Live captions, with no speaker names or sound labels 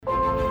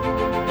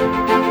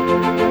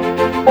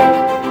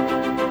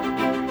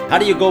How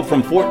do you go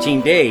from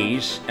 14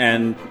 days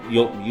and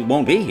you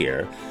won't be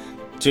here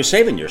to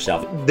saving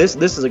yourself? This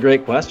is a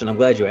great question. I'm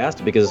glad you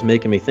asked it because it's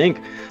making me think.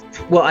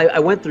 Well, I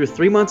went through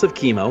 3 months of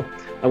chemo.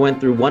 I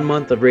went through 1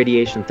 month of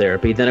radiation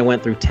therapy. Then I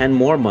went through 10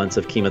 more months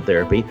of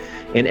chemotherapy.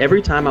 And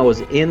every time I was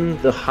in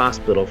the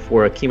hospital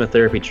for a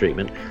chemotherapy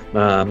treatment,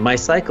 my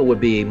cycle would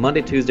be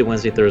Monday, Tuesday,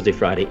 Wednesday, Thursday,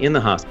 Friday in the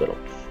hospital.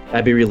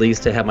 I'd be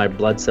released to have my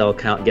blood cell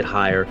count get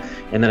higher.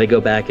 And then I'd go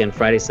back in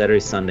Friday,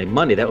 Saturday, Sunday,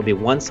 Monday. That would be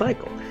one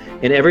cycle.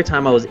 And every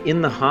time I was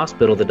in the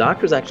hospital, the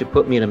doctors actually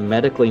put me in a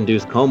medically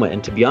induced coma.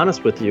 And to be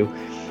honest with you,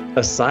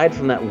 aside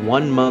from that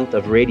 1 month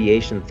of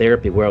radiation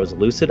therapy where I was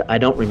lucid, I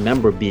don't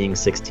remember being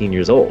 16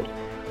 years old.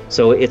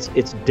 So it's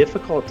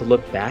difficult to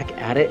look back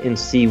at it and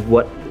see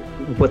what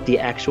the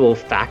actual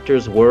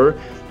factors were.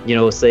 You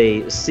know,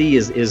 say C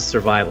is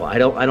survival. I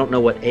don't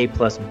know what A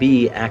plus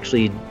B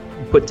actually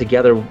put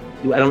together.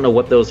 I don't know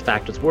what those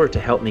factors were to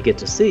help me get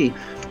to C.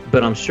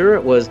 But I'm sure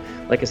it was,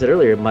 like I said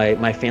earlier,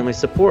 my family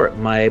support,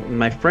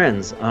 my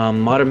friends,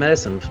 modern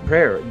medicine,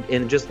 prayer,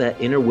 and just that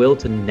inner will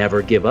to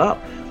never give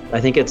up. I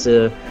think it's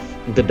the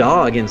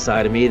dog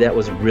inside of me that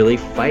was really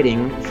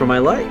fighting for my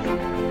life.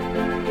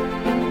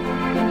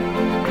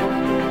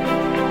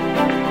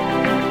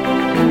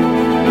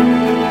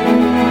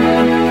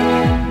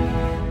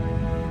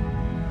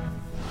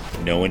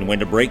 Knowing when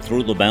to break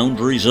through the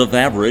boundaries of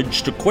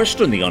average to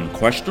question the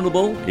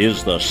unquestionable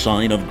is the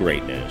sign of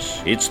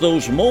greatness. It's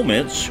those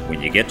moments when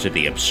you get to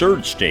the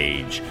absurd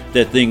stage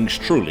that things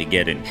truly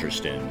get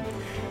interesting.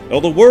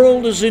 Well, the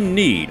world is in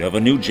need of a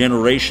new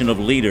generation of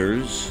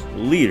leaders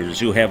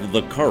who have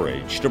the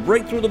courage to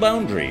break through the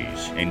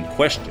boundaries and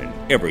question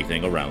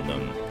everything around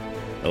them.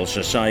 Well,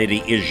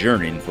 society is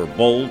yearning for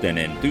bold and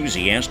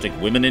enthusiastic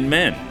women and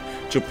men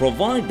to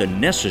provide the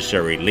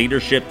necessary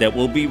leadership that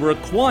will be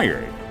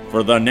required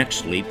for the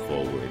next leap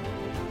forward.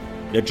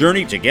 The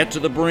journey to get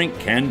to the brink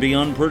can be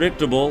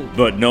unpredictable,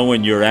 but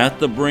knowing you're at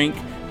the brink,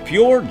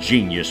 pure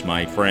genius,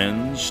 my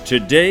friends.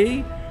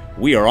 Today,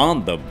 we are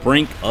on the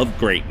brink of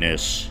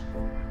greatness.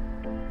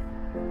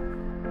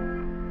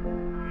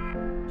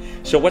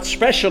 So what's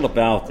special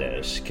about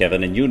this,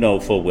 Kevin, and you know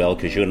full well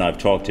because you and I have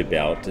talked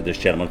about this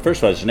gentleman. First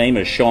of all, his name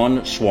is Sean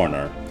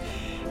Swarner.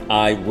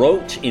 I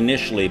wrote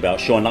initially about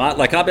Sean,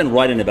 I've been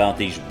writing about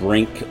these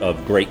brink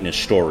of greatness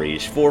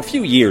stories for a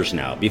few years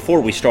now, before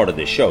we started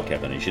this show,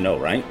 Kevin, as you know,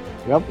 right?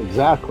 Yep,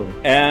 exactly.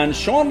 And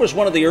Sean was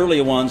one of the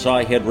earlier ones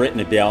I had written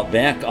about.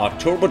 Back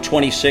October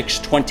 26,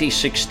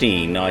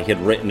 2016, I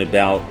had written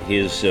about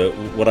his,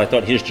 what I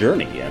thought his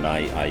journey, and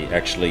I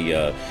actually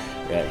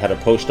had a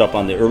post up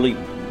on the early,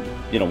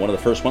 one of the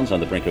first ones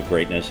on the brink of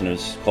greatness, and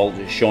it's called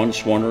Sean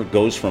Swarner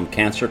Goes from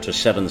Cancer to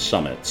 7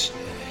 Summits.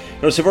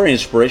 It was a very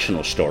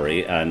inspirational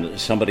story, and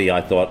somebody I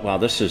thought, wow,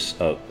 this is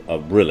a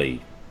really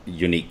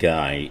unique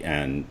guy,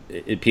 and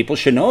people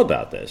should know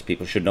about this.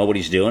 People should know what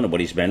he's doing and what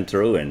he's been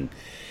through, and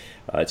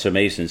it's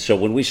amazing. So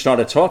when we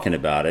started talking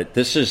about it,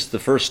 this is the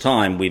first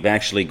time we've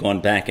actually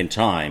gone back in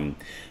time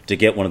to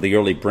get one of the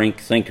early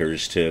brink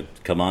thinkers to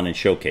come on and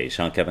showcase,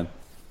 huh, Kevin?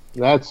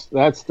 That's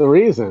the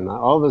reason.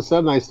 All of a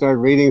sudden, I started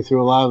reading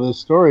through a lot of the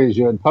stories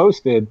you had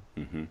posted,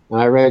 and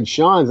I read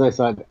Sean's, and I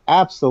thought,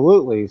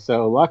 absolutely.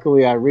 So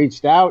luckily, I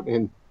reached out,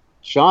 and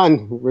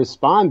Sean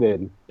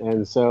responded,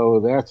 and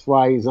so that's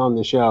why he's on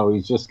the show.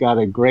 He's just got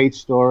a great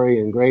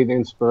story and great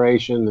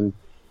inspiration, and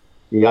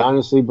he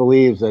honestly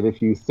believes that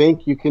if you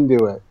think you can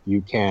do it,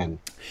 you can.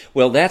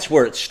 Well, that's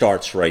where it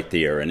starts right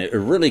there, and it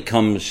really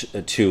comes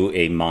to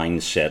a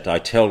mindset. I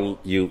tell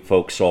you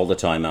folks all the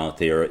time out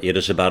there, it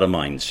is about a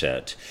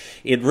mindset.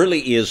 It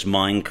really is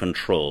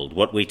mind-controlled.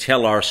 What we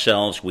tell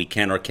ourselves we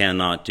can or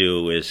cannot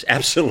do is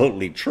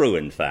absolutely true,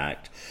 in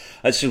fact.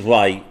 This is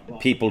why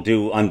people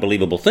do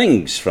unbelievable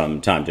things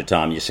from time to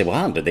time. You say,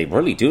 wow, did they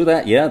really do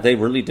that? Yeah, they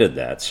really did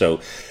that.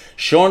 So,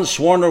 Sean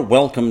Swarner,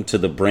 welcome to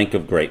the brink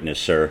of greatness,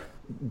 sir.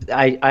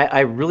 I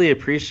really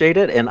appreciate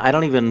it, and I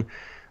don't even...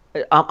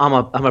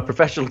 I'm a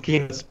professional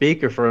keynote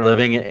speaker for a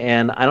living,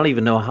 and I don't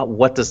even know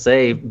what to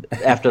say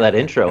after that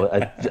intro.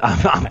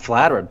 I'm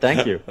flattered.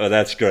 Thank you. Oh,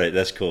 that's great.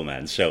 That's cool,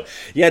 man. So,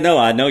 yeah, no,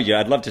 I know you.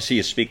 I'd love to see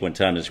you speak one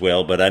time as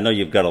well, but I know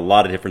you've got a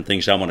lot of different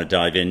things I want to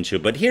dive into.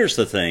 But here's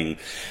the thing.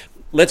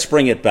 Let's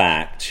bring it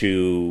back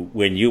to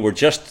when you were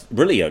just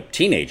really a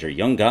teenager,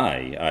 young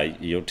guy.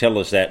 You'll tell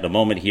us that in a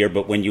moment here,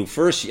 but when you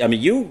first,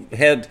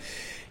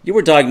 you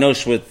were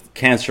diagnosed with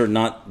cancer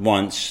not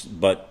once,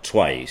 but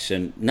twice,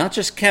 and not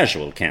just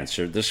casual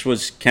cancer. This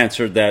was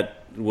cancer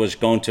that was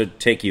going to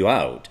take you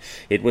out.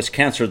 It was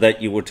cancer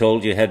that you were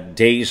told you had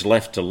days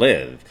left to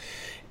live.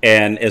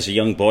 And as a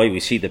young boy, we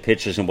see the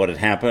pictures and what had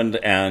happened,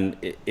 and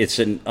it's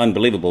an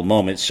unbelievable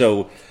moment.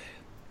 So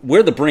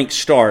where the brink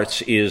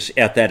starts is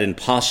at that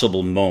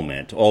impossible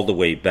moment all the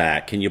way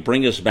back. Can you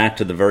bring us back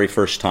to the very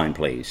first time,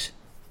 please?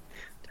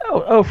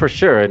 Oh, for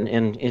sure.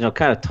 And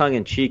kind of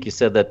tongue-in-cheek, you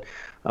said that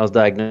I was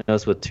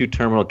diagnosed with 2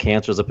 terminal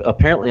cancers.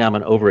 Apparently, I'm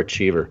an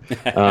overachiever.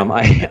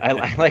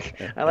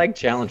 I like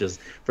challenges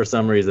for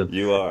some reason.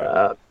 You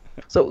are.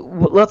 So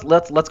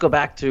let's go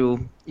back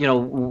to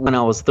when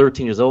I was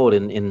 13 years old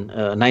in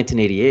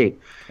 1988,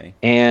 okay.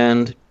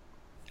 And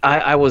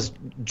I was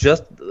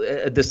just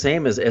the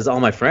same as all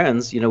my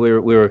friends. You know, we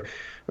were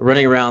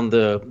running around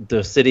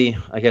the city,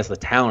 I guess the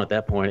town at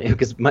that point,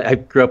 because I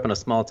grew up in a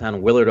small town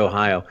in Willard,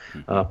 Ohio,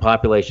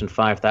 population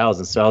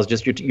 5,000. So I was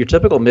just your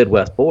typical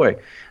Midwest boy,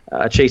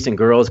 chasing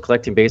girls,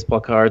 collecting baseball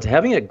cards,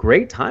 having a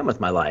great time with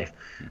my life.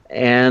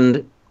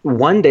 And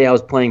one day I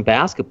was playing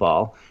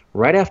basketball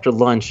right after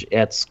lunch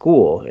at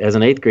school as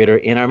an 8th grader,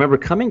 and I remember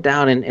coming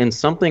down and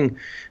something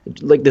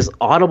like this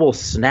audible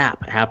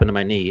snap happened to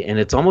my knee, and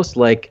it's almost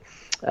like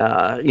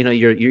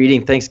you're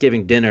eating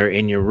Thanksgiving dinner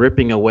and you're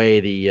ripping away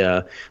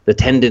the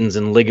tendons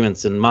and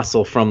ligaments and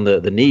muscle from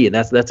the knee, and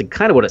that's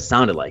kind of what it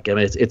sounded like. I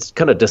mean, it's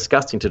kind of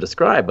disgusting to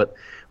describe, but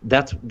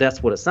that's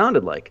what it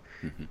sounded like.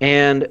 Mm-hmm.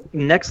 And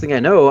next thing I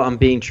know, I'm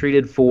being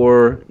treated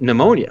for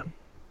pneumonia.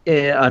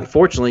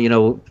 Unfortunately,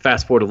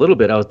 fast forward a little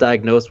bit, I was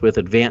diagnosed with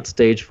advanced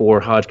stage 4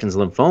 Hodgkin's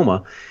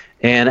lymphoma,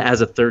 and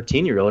as a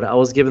 13-year-old, I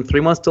was given 3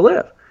 months to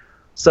live.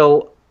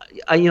 So,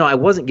 I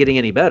wasn't getting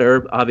any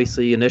better.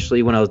 Obviously,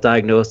 initially when I was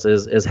diagnosed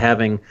as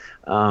having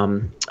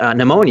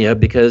pneumonia,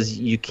 because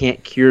you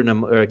can't cure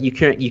you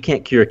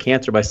can't cure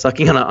cancer by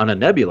sucking on a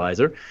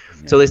nebulizer.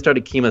 Yeah. So they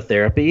started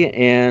chemotherapy,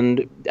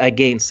 and I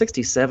gained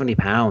 60, 70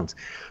 pounds.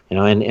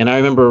 And I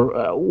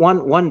remember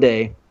one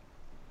day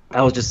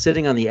I was just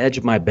sitting on the edge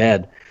of my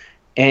bed.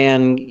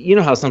 And you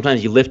know how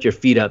sometimes you lift your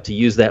feet up to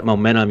use that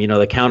momentum,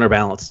 the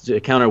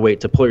counterweight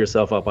to pull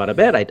yourself up out of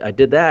bed. I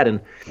did that, and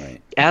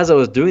as I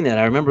was doing that,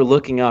 I remember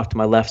looking off to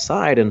my left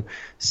side and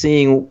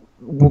seeing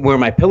where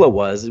my pillow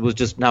was. It was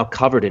just now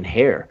covered in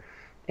hair.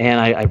 And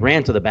I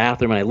ran to the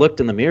bathroom and I looked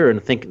in the mirror and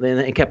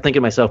kept thinking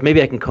to myself,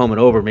 maybe I can comb it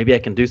over, maybe I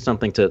can do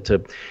something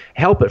to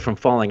help it from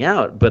falling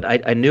out. But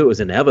I knew it was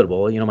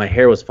inevitable. My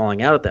hair was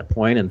falling out at that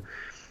point, and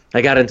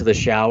I got into the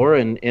shower,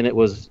 and it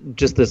was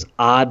just this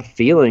odd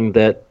feeling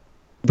that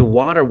the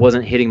water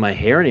wasn't hitting my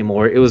hair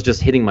anymore. It was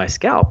just hitting my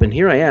scalp. And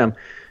here I am,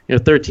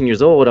 13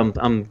 years old.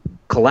 I'm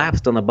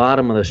collapsed on the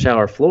bottom of the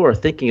shower floor,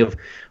 thinking of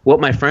what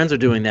my friends are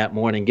doing that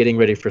morning, getting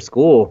ready for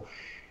school.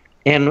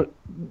 And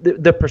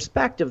the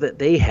perspective that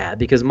they had,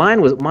 because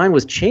mine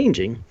was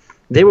changing.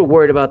 They were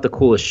worried about the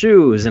coolest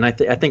shoes, and I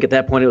think at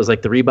that point it was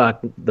like the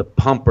Reebok, the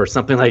Pump or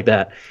something like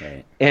that.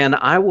 Right. And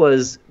I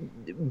was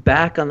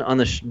back on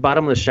the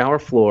bottom of the shower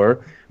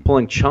floor,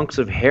 pulling chunks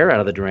of hair out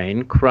of the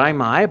drain, crying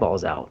my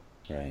eyeballs out.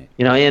 Right.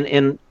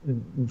 And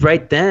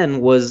right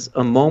then was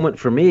a moment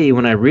for me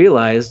when I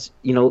realized,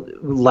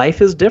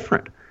 life is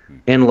different,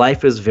 and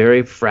life is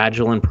very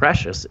fragile and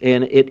precious,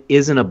 and it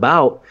isn't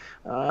about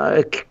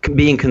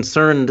being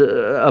concerned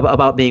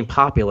about being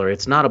popular.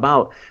 It's not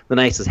about the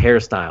nicest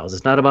hairstyles.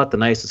 It's not about the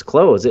nicest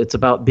clothes. It's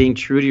about being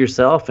true to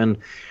yourself and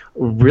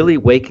really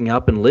waking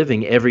up and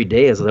living every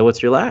day as though it's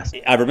your last.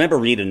 I remember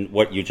reading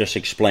what you just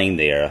explained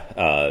there,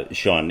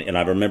 Sean, and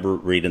I remember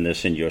reading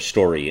this in your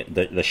story.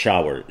 The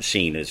shower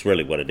scene is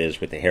really what it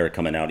is, with the hair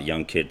coming out, a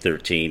young kid,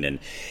 13. And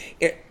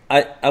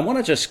I want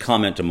to just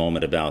comment a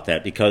moment about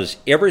that, because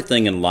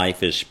everything in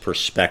life is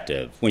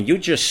perspective. When you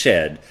just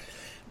said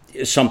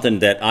something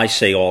that I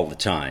say all the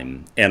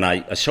time, and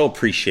I so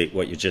appreciate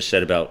what you just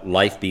said about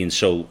life being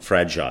so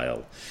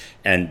fragile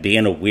and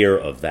being aware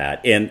of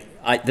that. And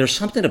there's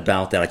something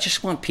about that. I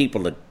just want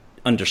people to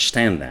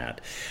understand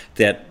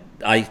that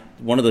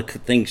one of the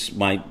things,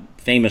 my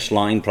famous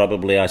line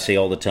probably I say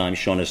all the time,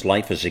 Sean, is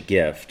life is a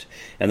gift.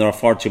 And there are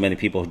far too many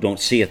people who don't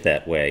see it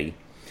that way,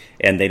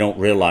 and they don't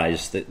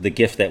realize the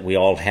gift that we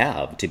all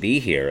have to be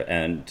here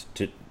and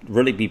to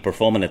really be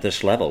performing at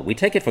this level. We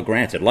take it for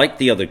granted. Like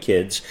the other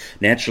kids,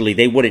 naturally,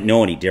 they wouldn't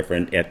know any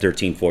different at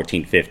 13,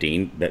 14,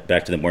 15,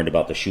 back to them worrying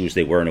about the shoes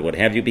they wear and what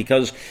have you,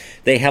 because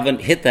they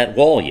haven't hit that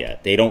wall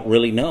yet. They don't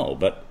really know.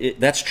 But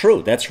that's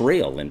true. That's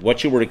real. And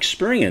what you were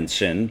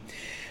experiencing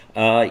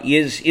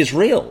is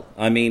real.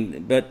 I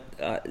mean,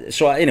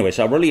 so anyways,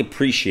 I really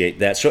appreciate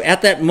that. So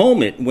at that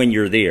moment when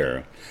you're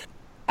there,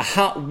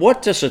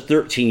 what does a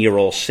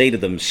 13-year-old say to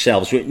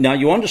themselves? Now,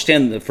 you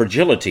understand the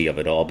fragility of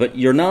it all, but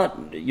you're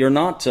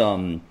not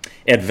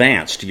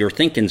advanced. Your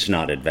thinking's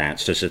not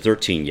advanced as a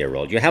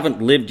 13-year-old. You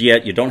haven't lived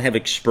yet. You don't have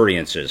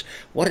experiences.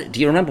 What do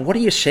you remember? What do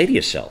you say to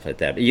yourself at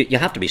that? You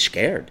have to be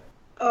scared.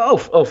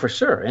 Oh, for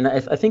sure. And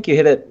I think you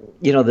hit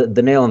it,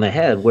 the nail on the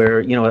head.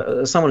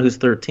 Where someone who's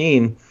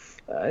 13.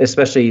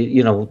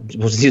 Especially, we'll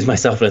just use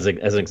myself as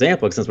an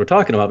example since we're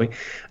talking about me.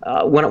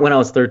 When I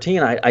was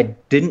 13, I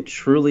didn't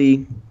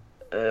truly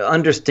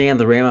understand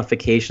the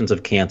ramifications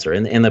of cancer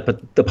and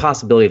the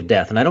possibility of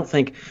death. And I don't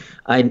think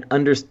I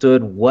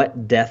understood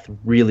what death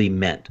really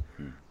meant.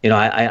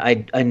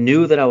 I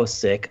knew that I was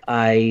sick.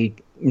 I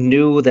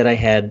knew that I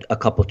had a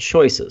couple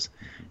choices.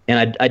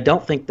 And I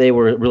don't think they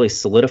were really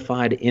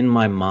solidified in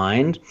my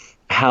mind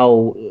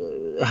how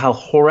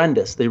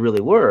horrendous they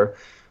really were.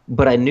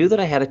 But I knew that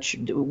I had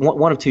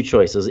one of two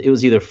choices. It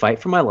was either fight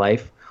for my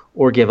life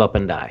or give up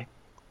and die.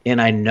 And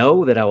I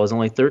know that I was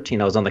only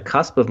 13. I was on the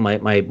cusp of my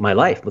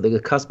life, the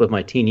cusp of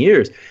my teen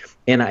years.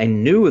 And I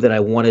knew that I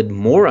wanted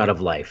more out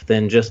of life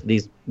than just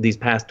these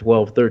past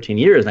 12, 13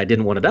 years, and I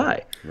didn't want to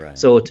die. Right.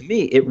 So to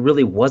me, it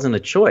really wasn't a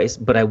choice,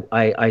 but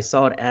I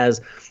saw it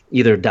as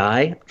either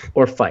die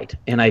or fight,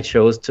 and I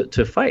chose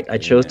to fight. I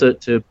chose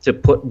to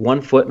put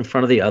one foot in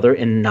front of the other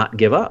and not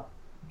give up.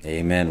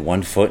 Amen.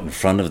 One foot in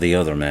front of the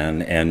other,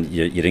 man, and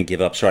you didn't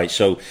give up. Sorry.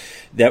 So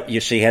that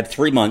you had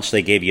 3 months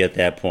they gave you at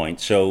that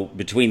point. So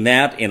between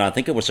that and I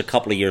think it was a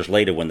couple of years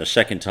later when the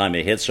second time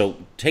it hit. So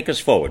take us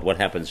forward. What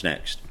happens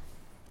next?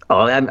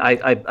 Oh,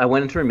 I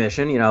went into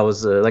remission. I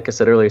was like I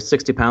said earlier,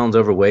 60 pounds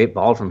overweight,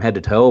 bald from head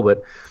to toe,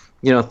 but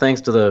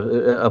thanks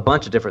to a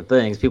bunch of different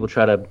things, people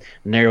try to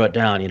narrow it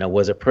down.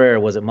 Was it prayer?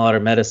 Was it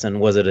modern medicine?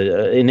 Was it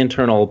an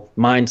internal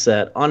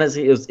mindset?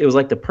 Honestly, it was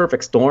like the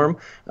perfect storm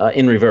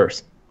in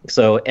reverse.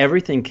 So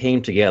everything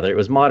came together. It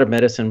was modern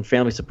medicine,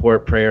 family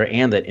support, prayer,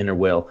 and that inner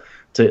will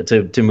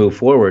to move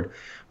forward.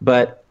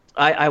 But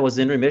I was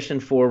in remission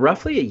for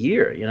roughly a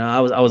year. I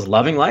was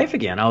loving life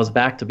again. I was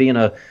back to being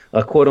a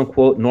quote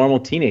unquote normal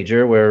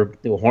teenager where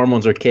the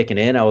hormones are kicking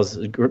in. I was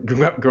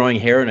growing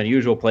hair in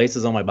unusual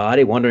places on my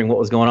body, wondering what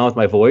was going on with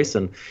my voice,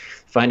 and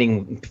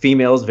finding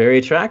females very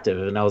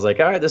attractive. And I was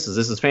like, all right, this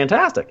is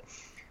fantastic.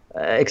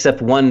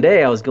 Except one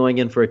day I was going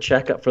in for a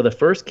checkup for the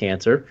first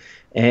cancer,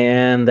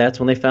 and that's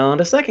when they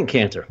found a second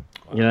cancer.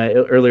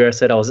 Earlier I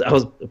said I was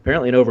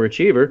apparently an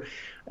overachiever,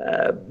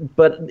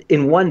 but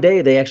in one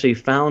day they actually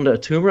found a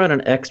tumor on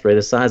an X-ray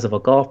the size of a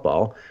golf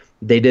ball.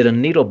 They did a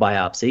needle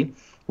biopsy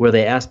where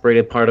they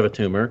aspirated part of a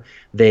tumor.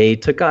 They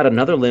took out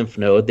another lymph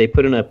node. They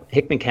put in a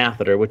Hickman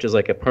catheter, which is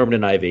like a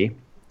permanent IV.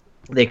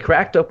 They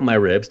cracked open my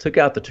ribs, took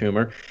out the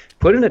tumor,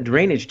 put in a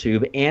drainage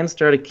tube, and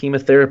started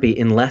chemotherapy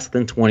in less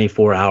than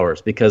 24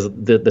 hours because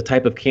the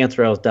type of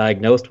cancer I was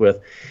diagnosed with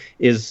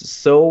is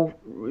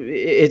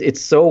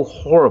it's so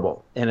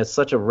horrible, and it's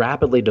such a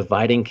rapidly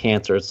dividing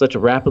cancer. It's such a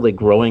rapidly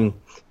growing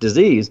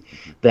disease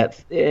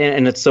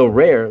and it's so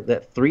rare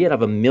that 3 out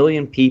of 1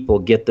 million people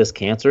get this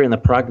cancer, and the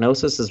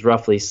prognosis is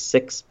roughly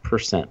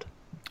 6%.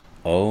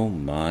 Oh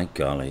my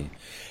golly.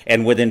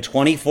 And within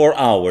 24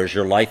 hours,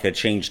 your life had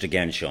changed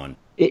again, Sean.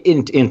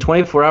 In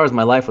 24 hours,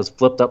 my life was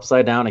flipped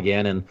upside down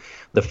again. And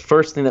the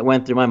first thing that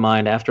went through my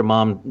mind after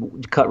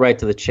Mom cut right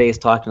to the chase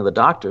talking to the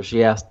doctor,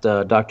 she asked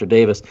Dr.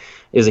 Davis,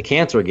 is it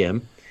cancer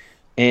again?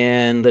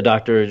 And the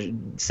doctor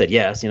said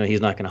yes. He's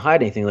not going to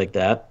hide anything like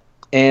that.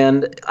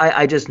 And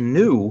I just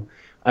knew.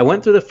 I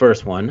went through the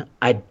first one.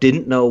 I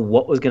didn't know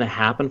what was going to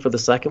happen for the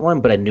second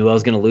one, but I knew I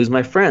was going to lose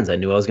my friends. I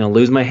knew I was going to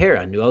lose my hair.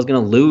 I knew I was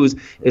going to lose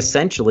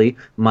essentially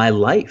my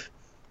life.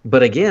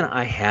 But again,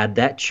 I had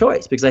that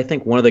choice because I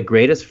think one of the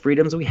greatest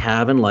freedoms we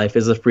have in life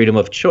is the freedom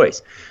of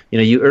choice.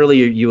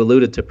 Earlier you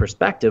alluded to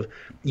perspective.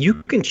 You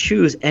can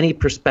choose any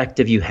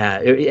perspective you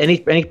have,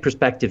 any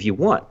perspective you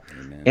want.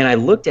 Amen. And I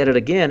looked at it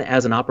again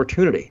as an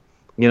opportunity.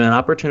 An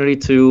opportunity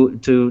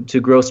to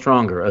grow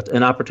stronger,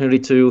 an opportunity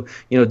to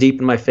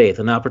deepen my faith,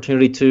 an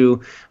opportunity to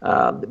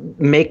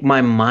make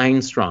my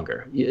mind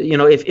stronger.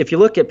 If you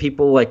look at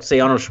people like,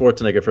 say, Arnold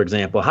Schwarzenegger, for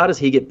example, how does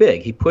he get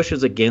big? He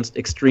pushes against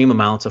extreme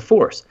amounts of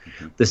force.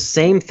 Mm-hmm. The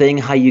same thing,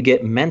 how you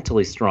get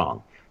mentally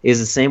strong, is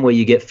the same way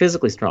you get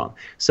physically strong.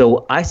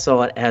 So I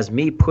saw it as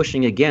me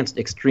pushing against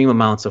extreme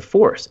amounts of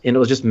force, and it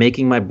was just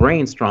making my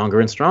brain stronger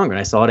and stronger. And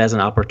I saw it as an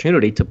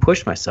opportunity to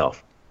push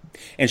myself.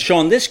 And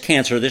Sean, this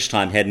cancer this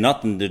time had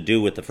nothing to do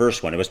with the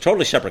first one. It was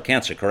totally separate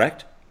cancer,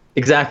 correct?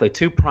 Exactly.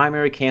 2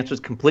 primary cancers,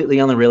 completely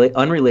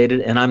unrelated,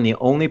 and I'm the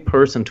only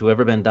person to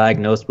ever been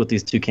diagnosed with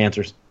these 2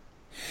 cancers.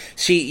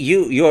 See,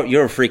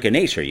 you're a freak of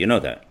nature. You know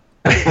that.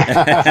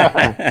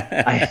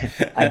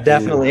 I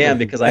definitely am,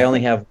 because I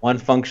only have one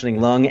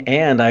functioning lung,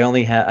 and I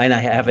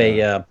have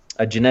a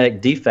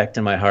genetic defect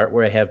in my heart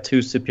where I have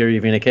 2 superior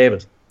vena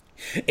cavas.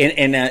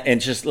 And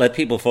just let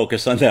people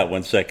focus on that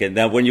 1 second.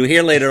 Now, when you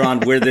hear later on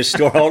where this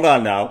story, hold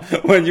on now.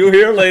 When you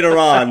hear later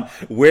on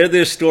where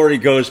this story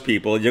goes,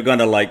 people, you're going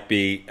to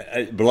be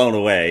blown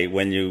away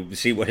when you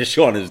see what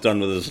Sean has done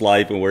with his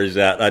life and where he's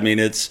at. I mean,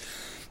 it's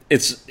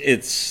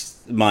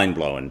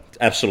mind-blowing,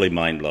 absolutely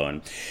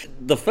mind-blowing.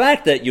 The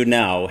fact that you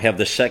now have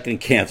the second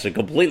cancer,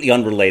 completely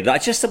unrelated,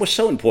 that was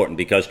so important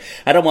because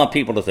I don't want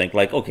people to think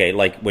okay,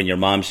 when your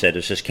mom said,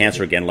 is this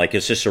cancer again,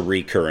 is this a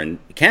recurring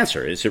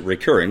cancer? Is it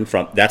recurring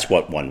from, that's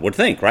what one would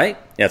think, right?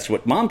 That's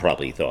what Mom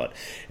probably thought.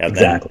 And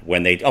exactly.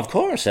 Then of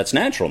course, that's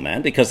natural,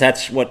 man, because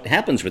that's what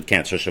happens with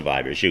cancer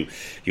survivors.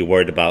 You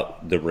worried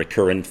about the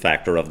recurrent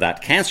factor of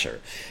that cancer.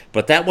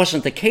 But that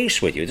wasn't the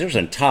case with you. There's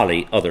an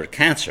entirely other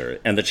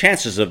cancer. And the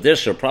chances of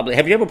this are probably...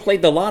 Have you ever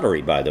played the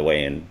lottery, by the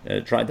way,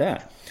 and tried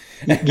that?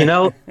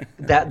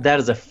 That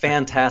is a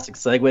fantastic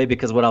segue,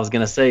 because what I was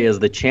going to say is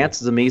the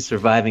chances of me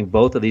surviving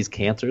both of these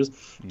cancers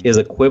is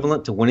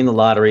equivalent to winning the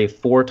lottery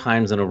 4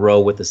 times in a row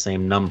with the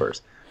same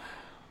numbers.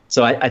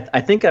 So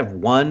I think I've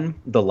won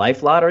the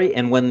life lottery,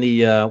 and when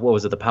the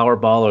the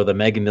Powerball or the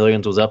Mega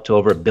Millions was up to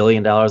over $1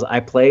 billion, I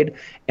played,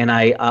 and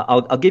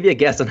I'll give you a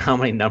guess on how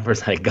many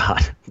numbers I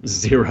got.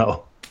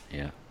 0.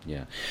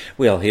 Yeah.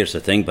 Well, here's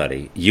the thing,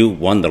 buddy. You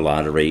won the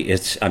lottery.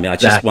 I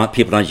just want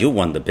people to know you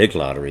won the big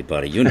lottery,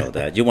 buddy. You know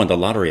that. You won the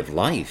lottery of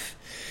life.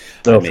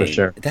 I Oh, for mean,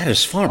 sure. that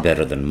is far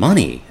better than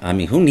money. I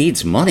mean, who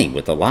needs money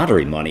with the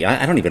lottery money?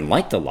 I don't even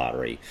like the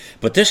lottery.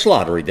 But this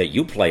lottery that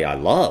you play, I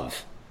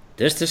love.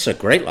 This is a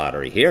great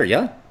lottery here,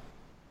 yeah?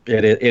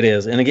 It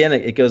is. And again,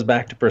 it goes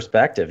back to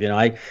perspective.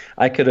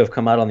 I could have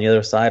come out on the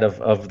other side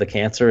of the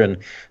cancer and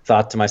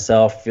thought to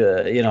myself,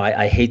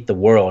 I hate the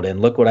world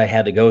and look what I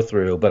had to go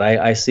through. But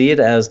I see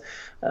it as,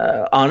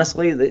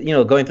 honestly,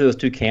 going through those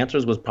two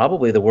cancers was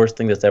probably the worst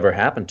thing that's ever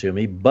happened to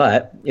me.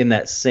 But in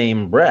that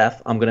same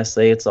breath, I'm going to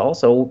say it's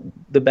also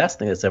the best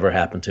thing that's ever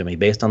happened to me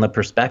based on the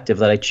perspective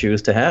that I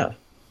choose to have.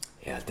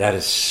 Yeah, that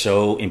is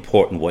so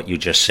important what you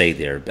just say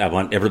there. I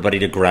want everybody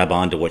to grab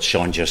on to what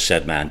Sean just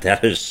said, man.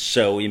 That is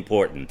so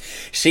important.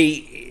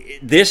 See,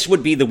 this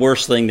would be the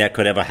worst thing that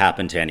could ever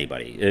happen to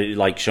anybody.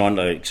 Like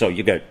Sean, so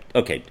you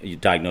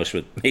diagnosed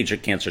with major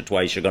cancer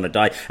twice, you're going to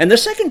die. And the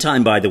second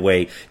time, by the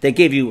way, they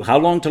gave you how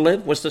long to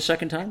live? What's the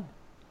second time?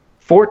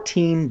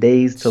 14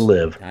 days to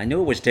live. I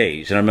knew it was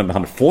days, and I remember how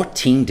many.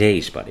 14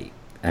 days, buddy.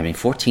 I mean,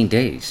 14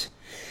 days.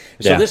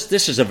 So Yeah.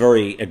 this is a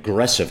very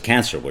aggressive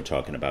cancer we're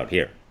talking about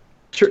here.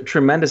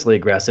 Tremendously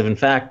aggressive. In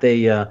fact,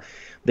 they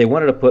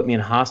wanted to put me in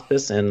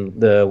hospice, and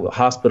the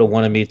hospital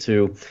wanted me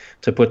to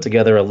put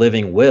together a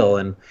living will.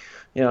 And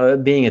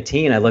being a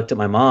teen, I looked at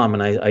my mom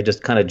and I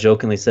just kind of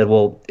jokingly said,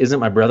 "Well, isn't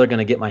my brother going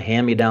to get my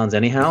hand-me-downs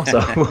anyhow?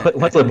 So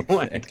what's the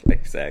point?"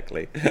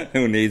 Exactly.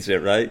 Who needs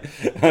it, right?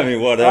 I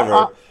mean,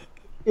 whatever.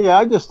 Yeah,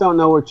 I just don't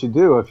know what you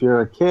do if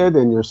you're a kid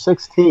and you're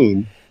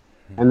 16,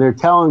 and they're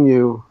telling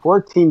you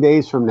 14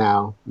 days from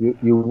now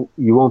you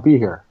won't be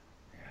here.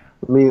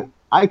 I mean,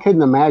 I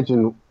couldn't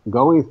imagine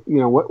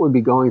what would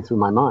be going through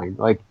my mind.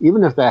 Like,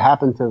 even if that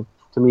happened to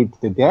me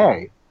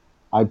today,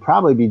 I'd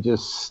probably be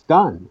just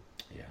stunned.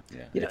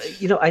 Yeah.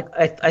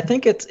 I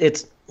think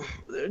it's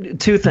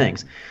two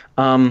things.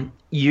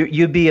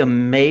 You'd be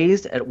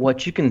amazed at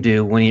what you can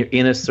do when you're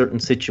in a certain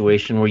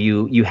situation where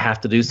you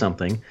have to do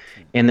something.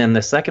 And then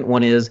the second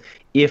one is,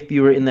 if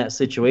you were in that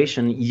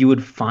situation, you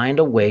would find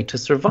a way to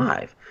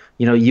survive.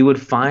 You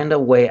would find a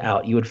way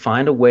out. You would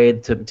find a way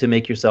to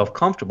make yourself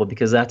comfortable,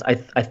 because I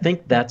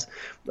think that's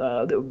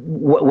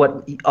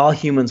what all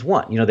humans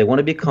want. They want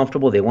to be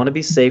comfortable, they want to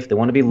be safe, they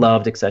want to be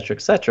loved, et cetera,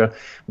 et cetera.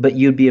 But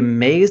you'd be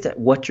amazed at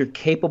what you're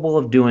capable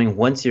of doing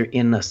once you're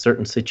in a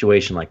certain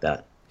situation like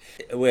that.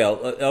 Well,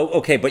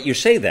 okay, but you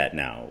say that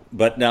now.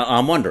 But now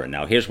I'm wondering,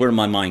 now here's where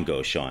my mind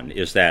goes, Sean,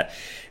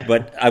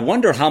 but I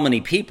wonder how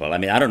many people, I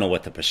mean, I don't know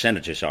what the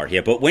percentages are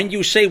here, but when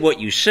you say what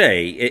you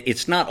say,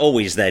 it's not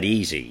always that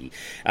easy.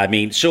 I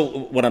mean, so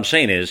what I'm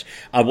saying is,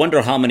 I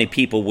wonder how many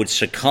people would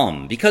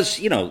succumb, because,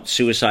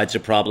 suicide's a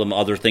problem,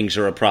 other things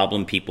are a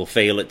problem, people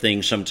fail at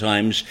things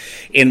sometimes,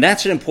 and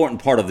that's an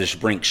important part of this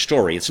Brink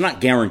story. It's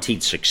not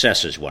guaranteed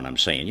success is what I'm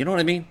saying, you know what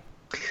I mean?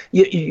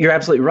 You're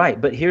absolutely right,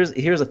 but here's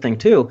the thing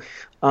too.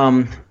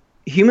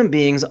 Human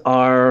beings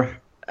are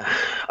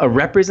a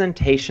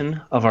representation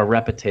of our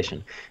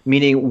repetition,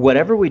 meaning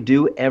whatever we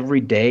do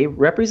every day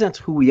represents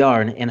who we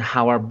are and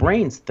how our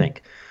brains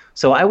think.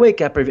 So I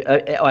wake up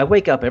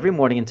every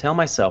morning and tell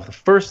myself the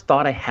first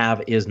thought I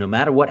have is, no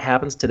matter what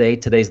happens today,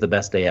 today's the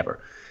best day ever.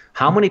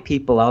 How many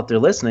people out there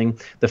listening,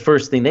 the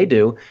first thing they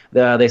do,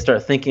 they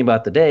start thinking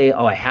about the day,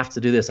 oh, I have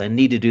to do this, I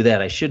need to do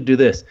that, I should do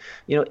this.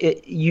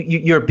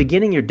 You're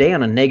beginning your day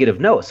on a negative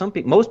note.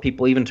 Most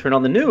people even turn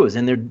on the news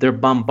and they're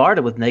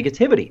bombarded with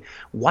negativity.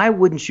 Why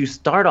wouldn't you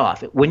start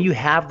off, when you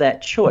have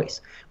that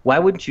choice, why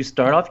wouldn't you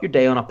start off your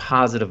day on a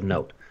positive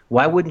note?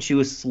 Why wouldn't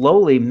you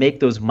slowly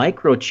make those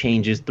micro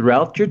changes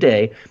throughout your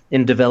day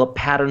and develop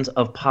patterns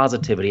of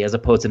positivity as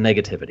opposed to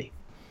negativity?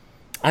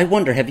 I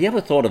wonder, have you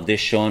ever thought of this,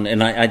 Sean?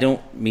 And I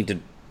don't mean to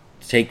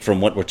take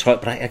from what we're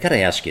talking, but I got to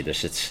ask you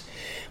this.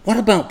 What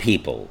about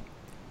people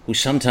who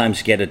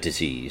sometimes get a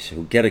disease,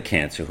 who get a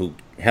cancer, who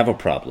have a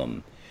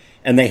problem,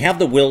 and they have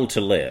the will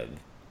to live,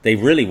 they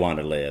really want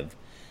to live,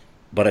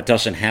 but it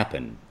doesn't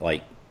happen?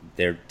 Like,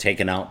 they're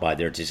taken out by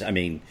their disease. I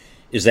mean,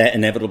 is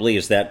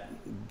that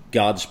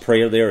God's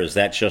prayer there? Is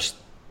that just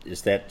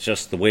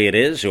the way it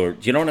is? Or do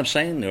you know what I'm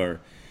saying? Or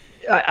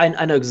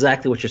I know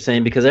exactly what you're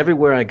saying, because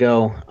everywhere I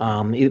go,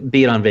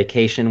 be it on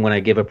vacation, when I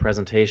give a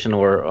presentation,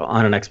 or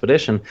on an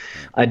expedition,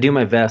 I do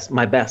my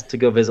best to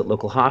go visit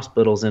local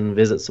hospitals and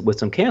visit with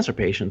some cancer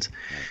patients.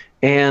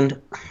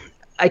 And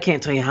I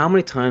can't tell you how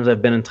many times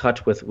I've been in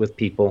touch with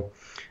people,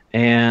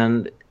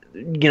 and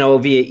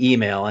via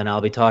email, and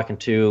I'll be talking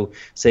to,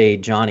 say,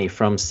 Johnny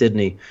from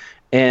Sydney,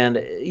 and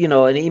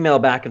an email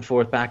back and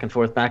forth,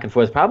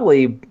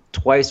 probably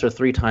twice or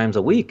three times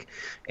a week,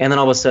 and then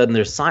all of a sudden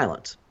there's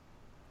silence.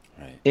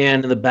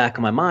 And in the back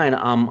of my mind,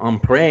 I'm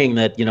praying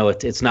that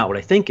it's not what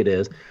I think it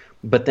is.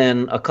 But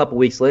then a couple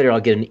weeks later, I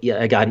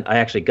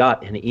actually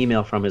got an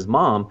email from his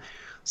mom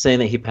saying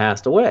that he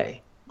passed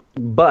away.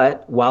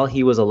 But while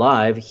he was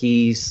alive,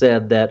 he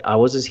said that I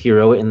was his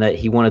hero and that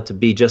he wanted to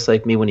be just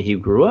like me when he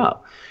grew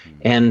up,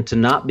 and to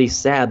not be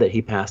sad that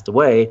he passed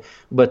away,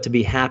 but to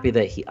be happy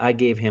that I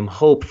gave him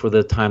hope for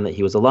the time that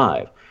he was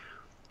alive.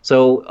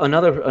 So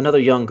another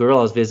young girl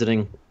I was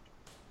visiting,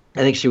 I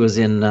think she was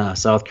in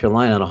South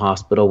Carolina at a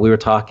hospital. We were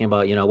talking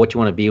about, what you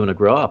want to be when you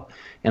grow up.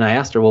 And I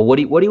asked her, well, what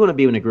do you want to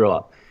be when you grow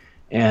up?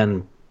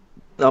 And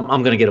I'm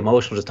going to get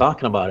emotional just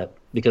talking about it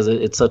because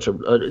it's such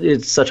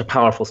a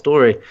powerful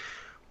story.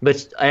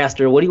 But I asked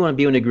her, what do you want to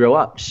be when you grow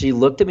up? She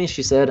looked at me,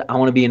 she said, I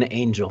want to be an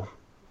angel.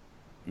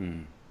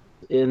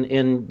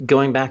 In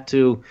going back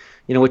to,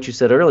 what you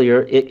said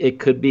earlier, it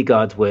could be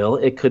God's will.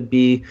 It could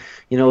be,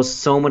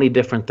 so many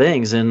different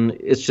things. And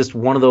it's just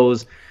one of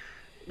those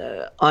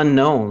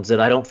unknowns that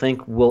I don't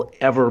think we'll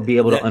ever be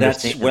able to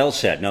understand. That's well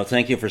said. No,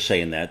 thank you for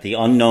saying that. The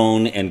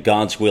unknown and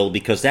God's will,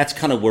 because that's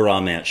kind of where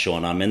I'm at,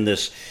 Sean. I'm in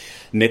this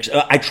mix.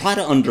 I try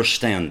to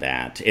understand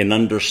that and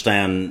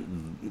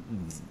understand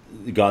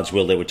God's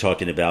will they were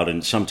talking about,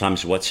 and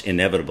sometimes what's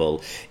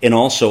inevitable, and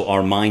also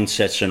our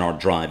mindsets and our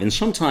drive. And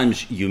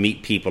sometimes you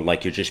meet people,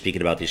 like you're just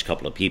speaking about these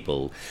couple of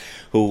people,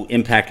 who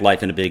impact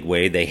life in a big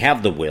way. They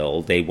have the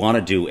will, they want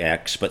to do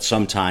X, but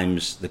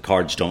sometimes the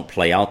cards don't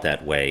play out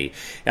that way.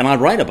 And I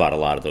write about a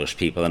lot of those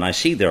people, and I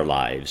see their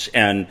lives.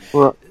 And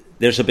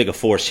there's a bigger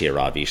force here,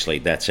 obviously,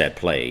 that's at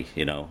play,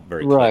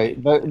 very clearly.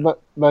 Right,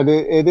 but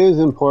it is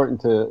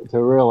important to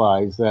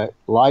realize that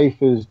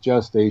life is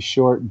just a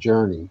short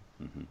journey.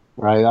 Mm-hmm.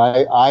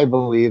 Right, I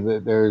believe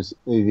that there's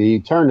the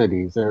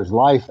eternities, there's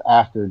life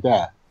after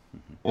death.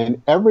 Mm-hmm.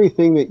 And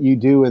everything that you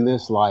do in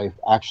this life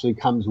actually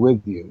comes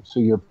with you. So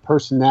your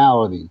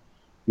personality,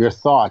 your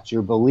thoughts,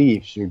 your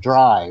beliefs, your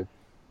drive.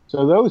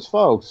 So those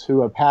folks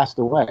who have passed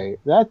away,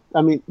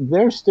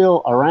 they're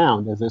still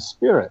around as a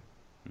spirit,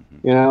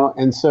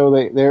 and so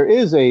there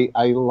is a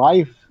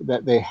life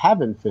that they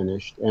haven't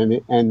finished,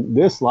 and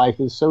this life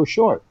is so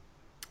short.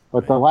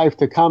 But the life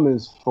to come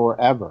is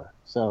forever.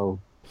 So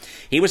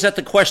he was at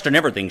the question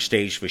everything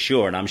stage for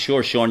sure, and I'm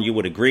sure, Sean, you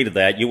would agree to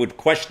that. You would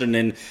question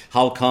in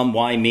how come,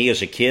 why me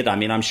as a kid. I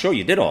mean, I'm sure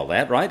you did all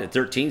that, right? At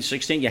 13,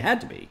 16, you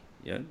had to be.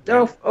 Yeah.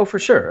 Oh, for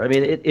sure. I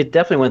mean, it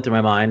definitely went through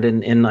my mind,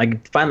 and I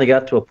finally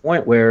got to a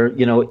point where,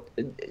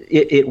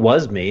 it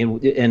was me,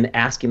 and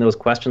asking those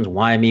questions,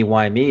 why me,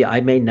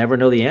 I may never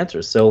know the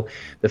answers. So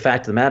the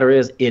fact of the matter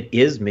is, it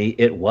is me,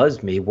 it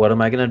was me, what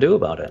am I going to do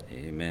about it?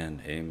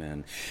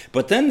 Amen.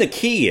 But then the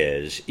key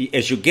is,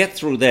 as you get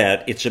through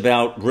that, it's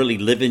about really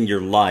living your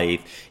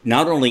life,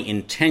 not only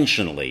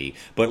intentionally,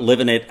 but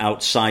living it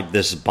outside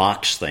this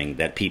box thing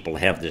that people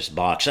have, this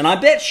box. And I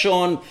bet,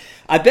 Sean,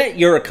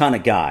 you're a kind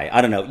of guy.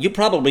 I don't know. You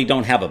probably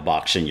don't have a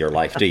box in your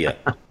life, do you?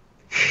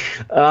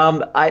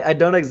 I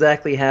don't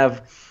exactly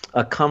have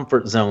a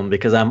comfort zone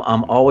because I'm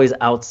always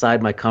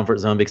outside my comfort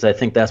zone because I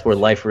think that's where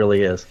life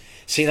really is.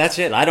 See, that's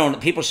it.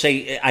 People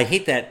say, I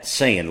hate that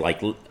saying,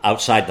 like,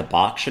 outside the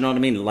box, you know what I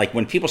mean? Like,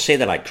 when people say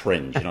that, I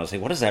cringe, I say,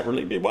 what does that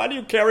really mean? Why do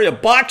you carry a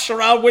box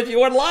around with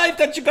you in life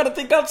that you got to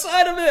think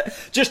outside of it?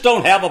 Just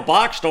don't have a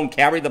box. Don't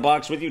carry the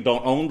box with you.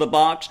 Don't own the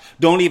box.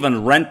 Don't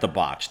even rent the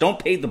box. Don't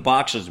pay the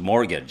box's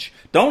mortgage.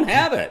 Don't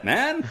have it,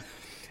 man.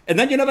 And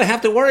then you never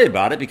have to worry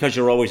about it because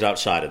you're always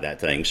outside of that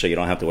thing, so you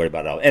don't have to worry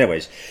about it.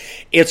 Anyways,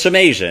 it's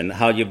amazing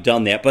how you've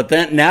done that. But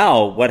then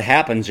now what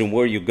happens and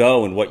where you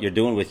go and what you're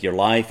doing with your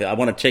life, I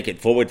want to take it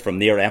forward from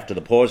there after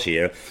the pause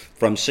here,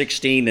 from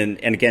 16 and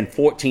again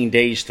 14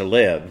 days to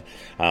live.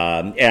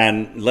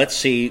 And let's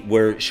see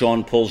where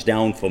Sean pulls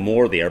down for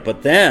more there.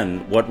 But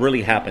then what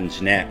really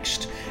happens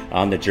next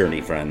on the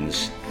journey,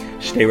 friends?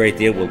 Stay right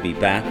there. We'll be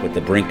back with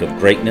The Brink of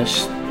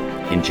Greatness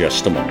in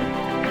just a moment.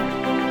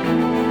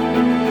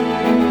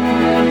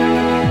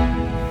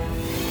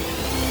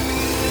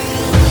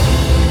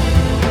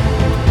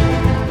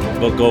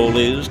 The goal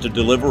is to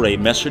deliver a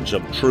message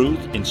of truth,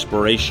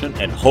 inspiration,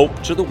 and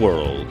hope to the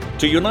world,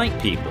 to unite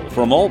people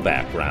from all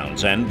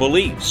backgrounds and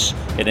beliefs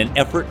in an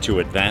effort to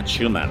advance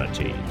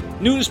humanity.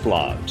 News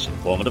blogs,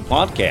 informative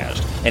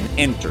podcasts, and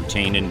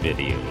entertaining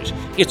videos.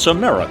 It's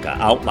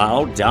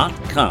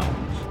AmericaOutloud.com,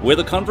 where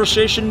the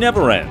conversation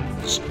never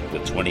ends,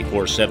 with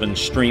 24/7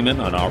 streaming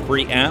on our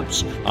free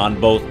apps on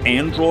both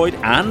Android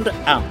and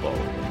Apple.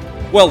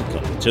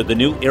 Welcome to the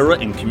new era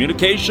in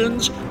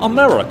communications,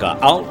 America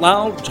Out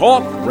Loud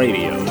Talk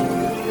Radio.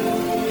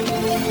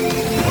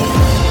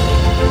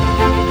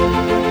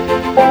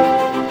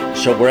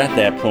 So we're at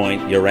that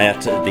point. You're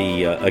at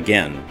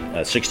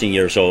the, 16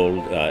 years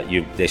old.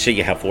 They say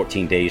you have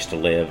 14 days to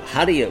live.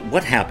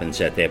 What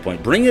happens at that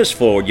point? Bring us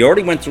forward. You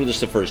already went through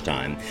this the first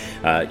time.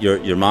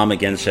 Your mom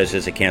again says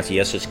it's a cancer.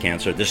 Yes, it's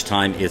cancer. This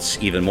time it's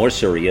even more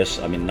serious.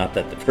 I mean, not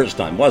that the first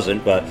time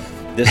wasn't, but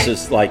this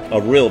is like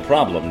a real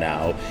problem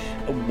now.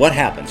 What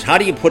happens? How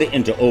do you put it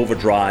into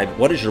overdrive?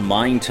 What does your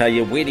mind tell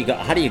you? Where do you go?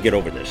 How do you get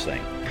over this thing?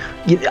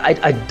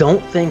 I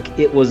don't think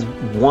it was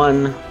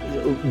one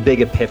big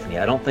epiphany.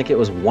 I don't think it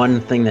was one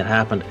thing that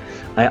happened.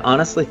 I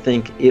honestly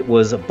think it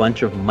was a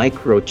bunch of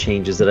micro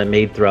changes that I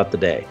made throughout the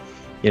day.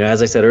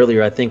 As I said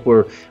earlier, I think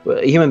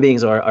human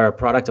beings are a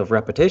product of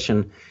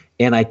repetition,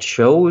 and I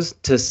chose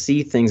to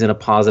see things in a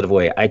positive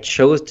way. I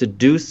chose to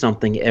do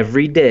something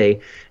every day,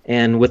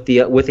 and with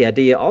the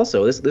idea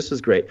also, this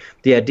is great,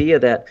 the idea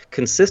that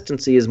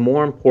consistency is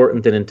more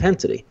important than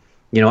intensity.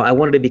 I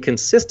wanted to be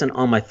consistent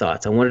on my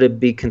thoughts. I wanted to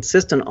be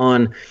consistent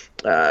on,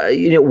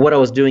 what I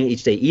was doing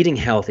each day, eating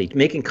healthy,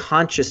 making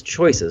conscious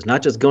choices,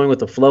 not just going with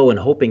the flow and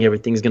hoping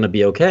everything's going to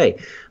be okay.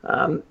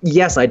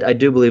 Yes, I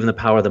do believe in the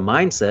power of the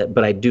mindset,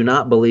 but I do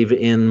not believe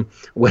in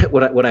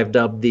what I've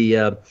dubbed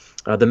the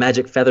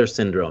magic feather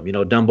syndrome.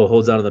 Dumbo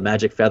holds onto the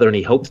magic feather and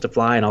he hopes to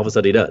fly, and all of a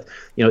sudden he does.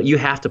 You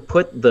have to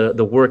put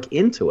the work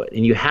into it,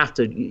 and you have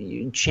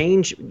to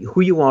change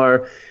who you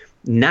are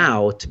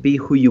now to be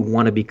who you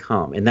want to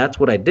become. And that's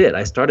what I did.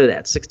 I started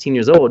at 16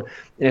 years old,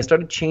 and I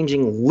started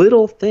changing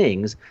little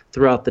things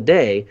throughout the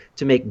day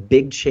to make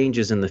big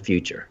changes in the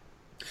future.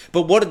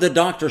 But what did the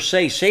doctor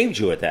say saved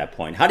you at that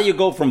point? How do you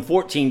go from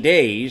 14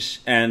 days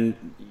and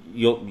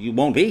you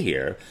won't be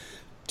here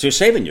to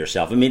saving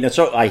yourself? I mean,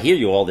 I hear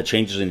you, all the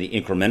changes and the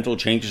incremental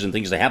changes and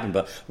things that happen,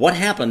 but what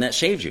happened that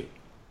saved you?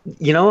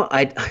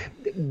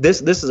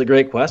 This is a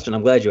great question.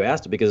 I'm glad you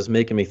asked it because it's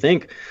making me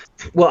think.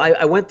 Well,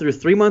 I went through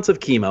 3 months of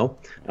chemo.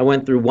 I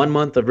went through 1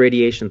 month of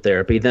radiation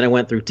therapy. Then I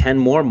went through 10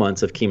 more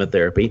months of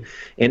chemotherapy.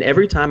 And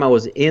every time I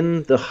was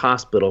in the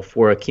hospital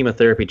for a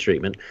chemotherapy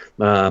treatment,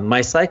 my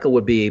cycle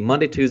would be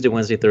Monday, Tuesday,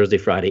 Wednesday, Thursday,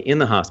 Friday in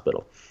the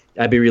hospital.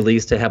 I'd be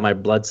released to have my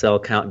blood cell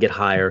count get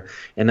higher,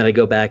 and then I'd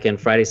go back in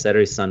Friday,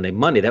 Saturday, Sunday,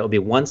 Monday. That would be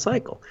one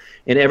cycle.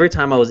 And every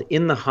time I was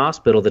in the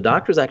hospital, the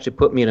doctors actually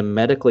put me in a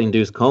medically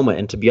induced coma.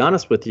 And to be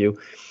honest with you,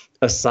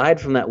 aside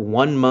from that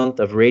 1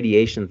 month of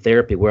radiation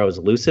therapy where I was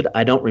lucid,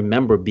 I don't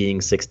remember being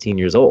 16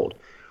 years old.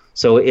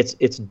 So it's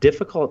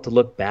difficult to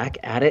look back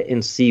at it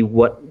and see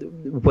what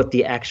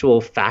the actual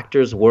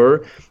factors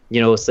were.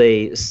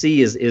 Say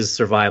C is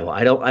survival.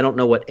 I don't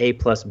know what A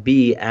plus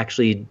B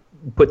actually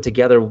put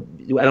together.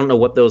 I don't know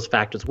what those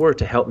factors were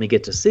to help me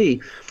get to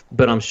C,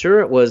 but I'm sure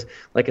it was,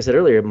 like I said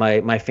earlier,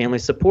 my family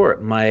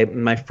support,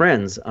 my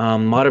friends,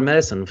 modern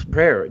medicine,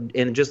 prayer,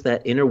 and just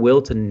that inner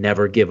will to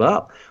never give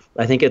up.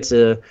 I think it's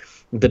the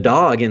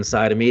dog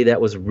inside of me that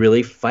was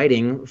really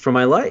fighting for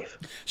my life.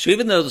 So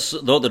even though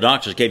the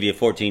doctors gave you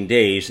 14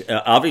 days,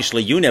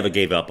 obviously you never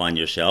gave up on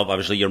yourself.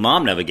 Obviously your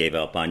mom never gave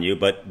up on you,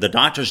 but the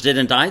doctors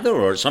didn't either.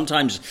 Or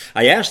sometimes,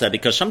 I ask that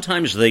because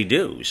sometimes they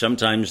do.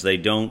 Sometimes they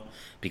don't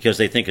because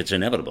they think it's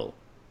inevitable.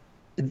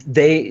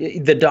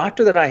 The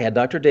doctor that I had,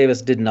 Dr.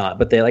 Davis, did not,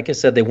 but they, like I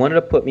said, they wanted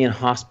to put me in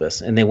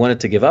hospice and they wanted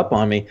to give up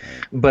on me.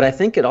 But I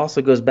think it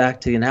also goes back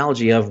to the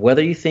analogy of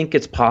whether you think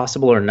it's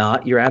possible or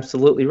not, you're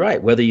absolutely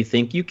right. Whether you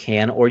think you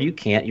can or you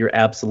can't, you're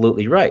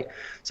absolutely right.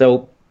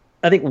 So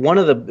I think one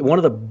of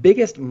the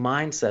biggest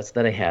mindsets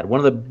that I had,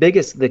 one of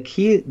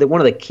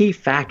the key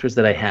factors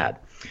that I had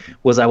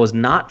was I was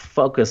not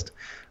focused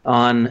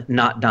on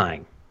not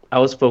dying. I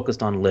was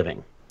focused on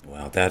living.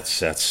 Wow,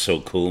 that's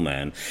so cool,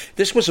 man.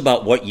 This was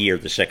about what year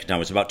the second time? It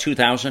was about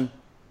 2000?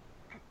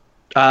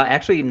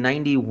 Actually,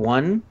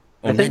 91.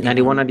 I think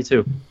 91,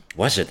 92.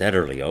 Was it that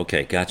early?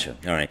 Okay, gotcha.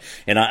 All right.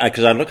 And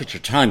because I look at your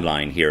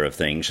timeline here of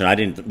things, and I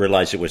didn't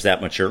realize it was that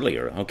much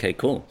earlier. Okay,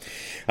 cool.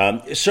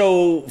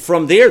 So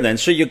from there then,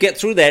 so you get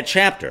through that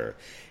chapter.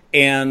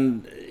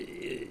 And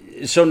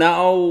so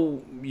now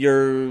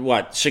you're,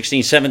 what,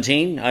 16,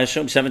 17? I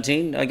assume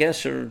 17, I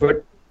guess?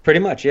 Or Pretty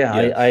much, yeah.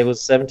 I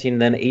was 17,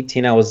 then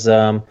 18. I was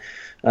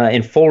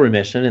in full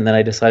remission, and then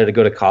I decided to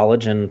go to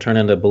college and turn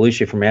into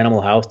Belushi from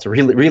Animal House to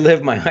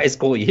relive my high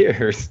school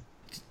years.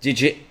 Did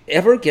you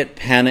ever get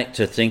panicked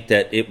to think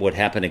that it would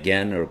happen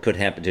again or could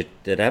happen? Did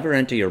it ever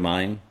enter your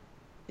mind?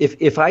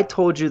 If I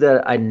told you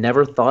that I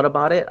never thought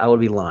about it, I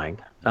would be lying.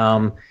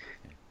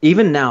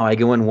 Even now, I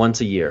go in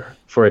once a year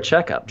for a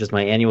checkup, just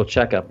my annual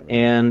checkup,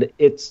 and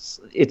it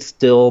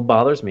still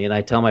bothers me. And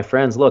I tell my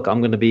friends, look,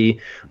 I'm going to be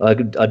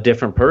a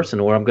different person,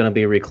 or I'm going to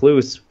be a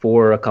recluse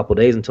for a couple of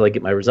days until I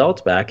get my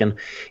results back. And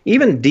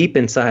even deep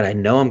inside, I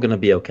know I'm going to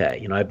be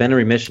okay. I've been in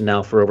remission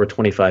now for over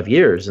 25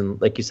 years, and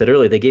like you said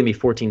earlier, they gave me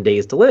 14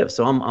 days to live,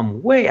 so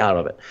I'm way out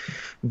of it.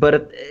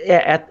 But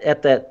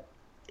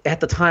at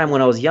the time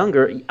when I was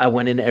younger, I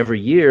went in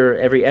every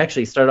year.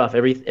 Actually started off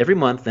every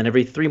month, then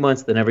every 3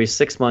 months, then every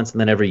 6 months,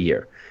 and then every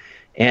year.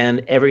 And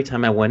every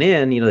time I went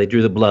in, they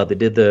drew the blood, they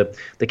did the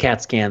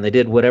CAT scan, they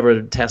did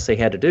whatever tests they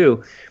had to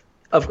do.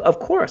 Of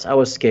course, I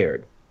was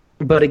scared.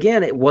 But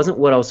again, it wasn't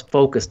what I was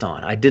focused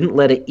on. I didn't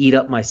let it eat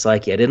up my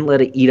psyche. I didn't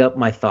let it eat up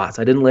my thoughts.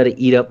 I didn't let it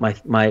eat up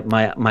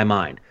my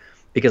mind.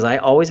 Because I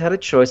always had a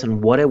choice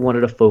on what I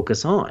wanted to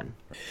focus on.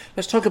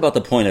 Let's talk about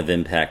the point of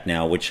impact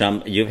now, which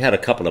you've had a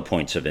couple of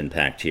points of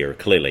impact here,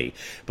 clearly.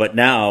 But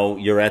now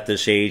you're at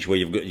this age where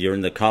you're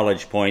in the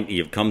college point,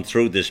 you've come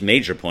through this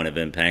major point of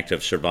impact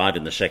of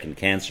surviving the second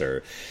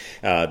cancer.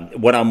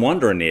 What I'm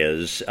wondering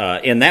is,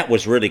 and that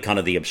was really kind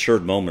of the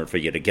absurd moment for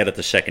you to get it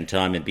the second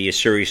time and be as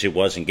serious as it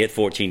was and get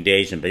 14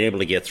 days and be able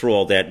to get through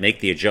all that,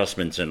 make the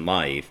adjustments in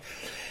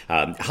life.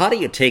 How do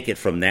you take it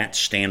from that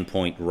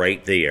standpoint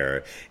right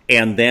there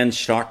and then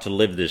start to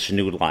live this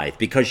new life?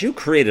 Because you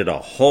created a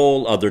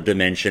whole other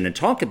dimension. And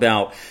talk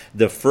about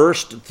the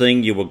first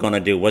thing you were going to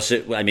do. Was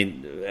it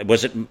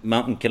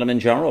Mountain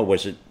Kilimanjaro, or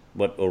was it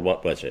what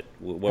was it?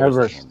 What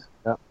Everest.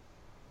 Was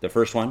the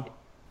first one?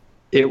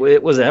 It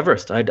was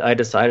Everest. I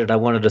decided I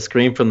wanted to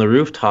scream from the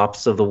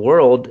rooftops of the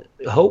world,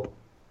 hope.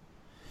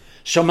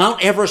 So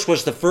Mount Everest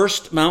was the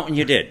first mountain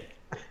you did.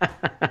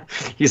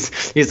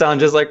 You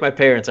sound just like my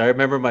parents. I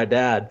remember my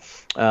dad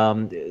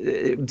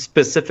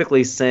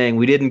specifically saying,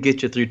 "We didn't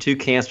get you through 2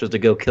 cancers to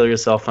go kill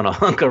yourself on a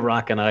hunk of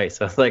rock and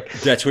ice." I was like,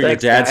 "That's what your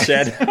dad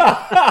said."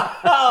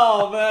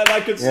 Oh man,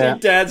 I could see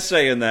Dad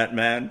saying that,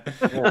 man.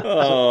 Yeah.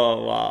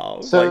 Oh wow.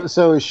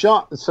 So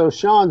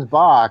Sean's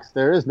box,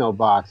 there is no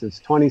box. It's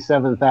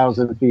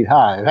 27,000 feet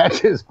high. That's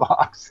his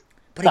box.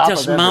 But he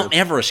does Mount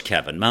Everest,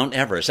 Kevin. Mount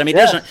Everest. I mean,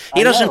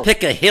 he doesn't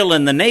pick a hill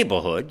in the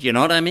neighborhood. You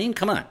know what I mean?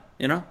 Come on,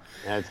 you know.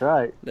 That's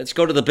right. Let's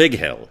go to the big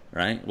hill,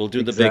 right? We'll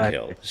do the big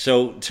hill.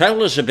 So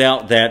tell us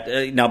about that.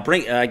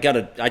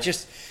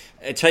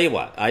 I tell you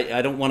what,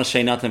 I don't want to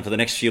say nothing for the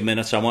next few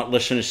minutes. I want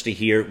listeners to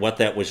hear what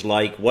that was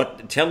like.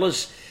 Tell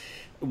us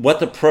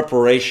what the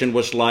preparation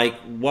was like.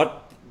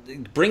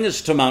 Bring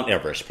us to Mount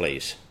Everest,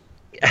 please.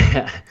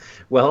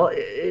 Well,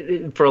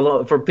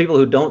 for people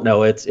who don't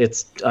know,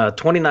 it's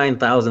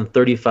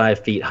 29,035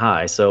 feet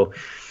high. So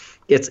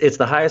it's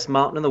the highest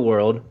mountain in the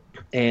world.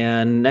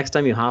 And next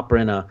time you hop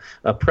in a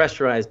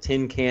pressurized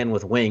tin can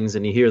with wings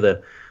and you hear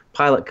the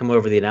pilot come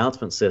over the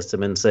announcement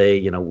system and say,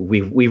 you know,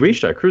 we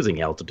reached our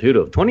cruising altitude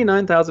of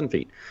 29,000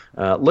 feet.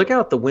 Look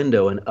out the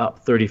window and up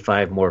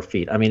 35 more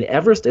feet. I mean,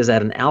 Everest is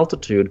at an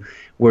altitude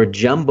where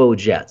jumbo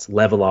jets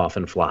level off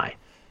and fly.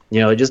 You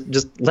know,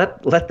 just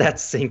let that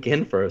sink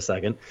in for a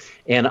second.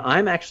 And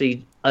I'm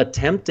actually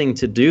attempting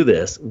to do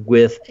this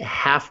with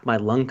half my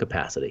lung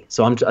capacity.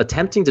 So I'm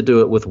attempting to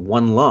do it with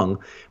one lung,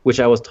 which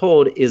I was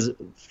told is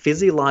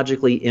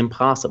physiologically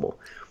impossible.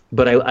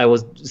 But I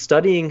was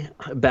studying,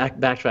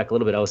 backtrack a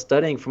little bit, I was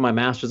studying for my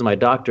master's and my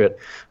doctorate.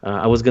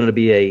 I was going to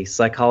be a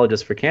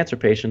psychologist for cancer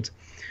patients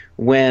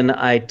when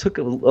I took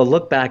a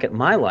look back at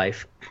my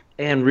life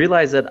and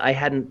realized that I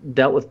hadn't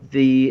dealt with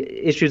the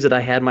issues that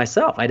I had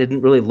myself. I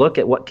didn't really look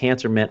at what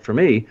cancer meant for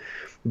me,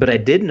 but I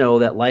did know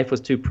that life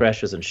was too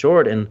precious and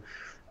short, and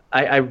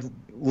I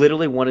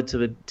literally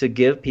wanted to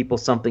give people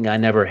something I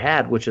never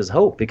had, which is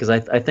hope, because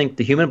I think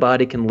the human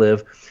body can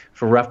live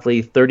for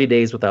roughly 30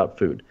 days without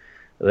food.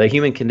 The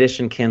human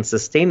condition can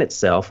sustain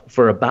itself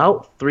for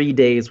about 3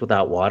 days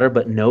without water,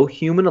 but no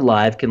human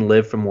alive can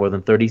live for more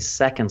than 30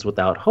 seconds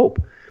without hope.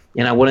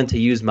 And I wanted to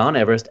use Mount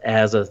Everest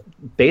as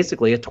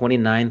basically a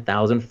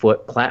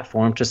 29,000-foot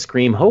platform to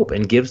scream hope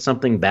and give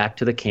something back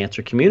to the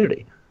cancer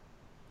community.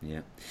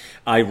 Yeah.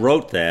 I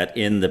wrote that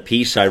in the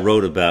piece I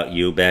wrote about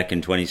you back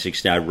in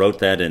 2016. I wrote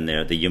that in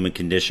there. The human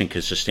condition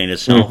can sustain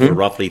itself for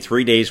roughly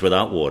 3 days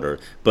without water,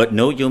 but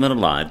no human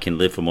alive can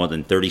live for more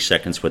than 30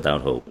 seconds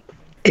without hope.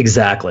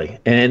 Exactly.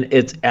 And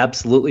it's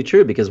absolutely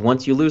true, because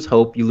once you lose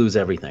hope, you lose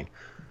everything.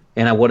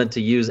 And I wanted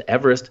to use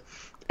Everest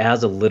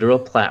as a literal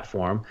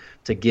platform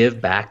to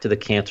give back to the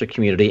cancer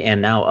community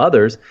and now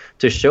others,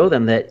 to show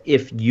them that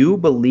if you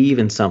believe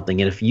in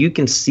something and if you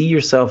can see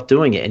yourself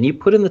doing it and you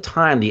put in the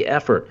time, the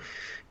effort,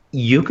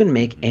 you can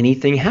make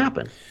anything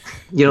happen.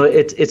 You know,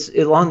 it's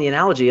along the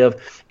analogy of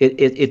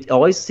it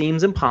always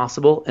seems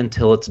impossible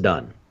until it's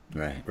done.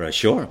 Right,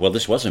 sure. Well,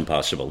 this was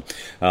impossible,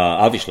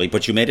 obviously,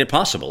 but you made it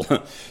possible.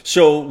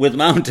 So, with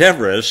Mount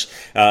Everest,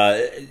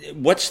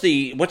 what's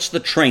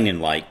the training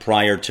like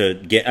prior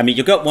to I mean,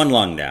 you got one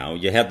lung now.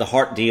 You had the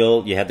heart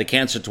deal. You had the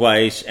cancer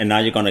twice, and now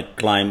you're going to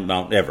climb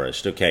Mount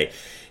Everest. Okay.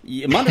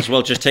 You might as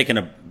well just taken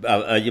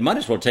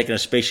a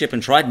spaceship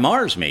and tried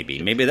Mars.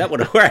 Maybe that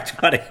would have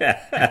worked. Right.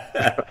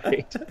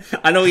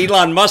 I know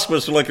Elon Musk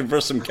was looking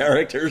for some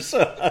characters.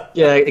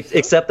 Yeah,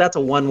 except that's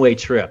a one-way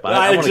trip.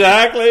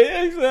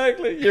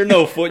 Exactly. You're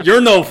no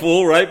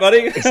fool, right,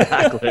 buddy?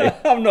 Exactly.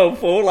 I'm no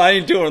fool. I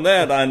ain't doing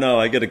that. I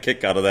know. I get a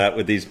kick out of that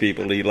with these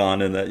people,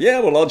 Elon, and that. Yeah,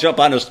 well, I'll jump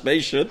on a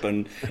spaceship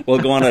and we'll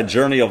go on a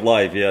journey of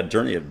life. Yeah,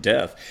 journey of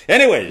death.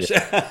 Anyways,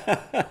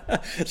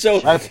 so.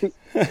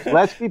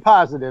 Let's be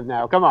positive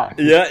now. Come on.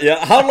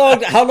 Yeah. How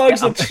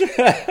long's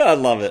the I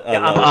love it.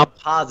 I'm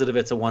positive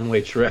it's a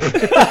one-way trip.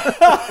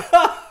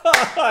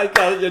 I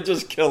thought you're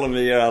just killing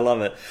me. Yeah, I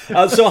love it.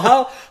 So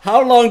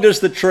how long does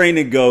the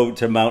training go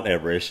to Mount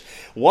Everest?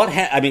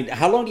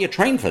 How long do you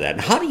train for that?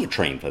 And how do you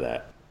train for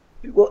that?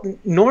 Well,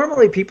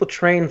 normally people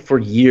train for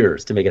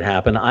years to make it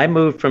happen. I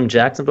moved from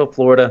Jacksonville,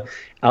 Florida,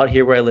 out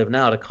here where I live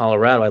now to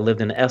Colorado. I lived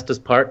in Estes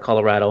Park,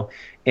 Colorado.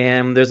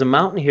 And there's a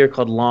mountain here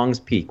called Long's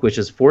Peak, which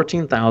is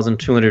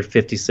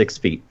 14,256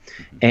 feet.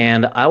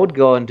 And I would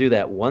go and do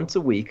that once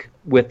a week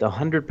with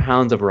 100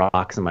 pounds of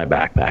rocks in my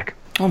backpack.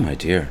 Oh, my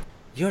dear.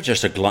 You're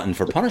just a glutton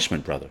for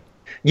punishment, brother.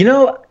 You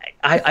know,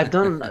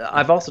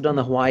 I've also done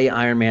the Hawaii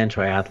Ironman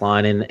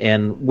triathlon.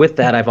 And with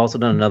that, I've also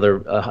done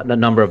a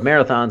number of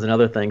marathons and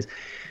other things.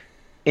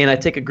 And I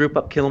take a group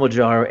up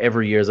Kilimanjaro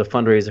every year as a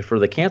fundraiser for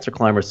the Cancer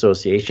Climber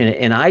Association.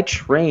 And I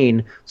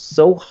train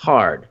so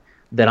hard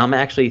that I'm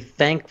actually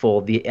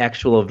thankful the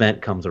actual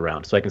event comes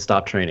around so I can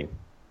stop training.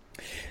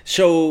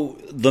 So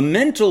the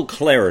mental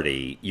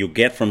clarity you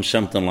get from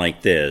something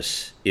like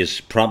this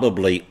is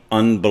probably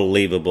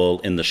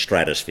unbelievable in the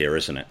stratosphere,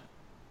 isn't it?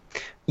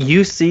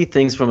 you see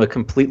things from a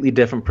completely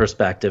different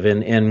perspective.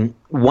 And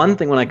one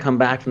thing when I come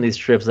back from these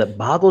trips that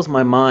boggles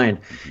my mind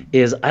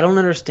is I don't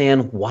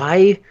understand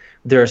why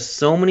there are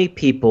so many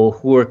people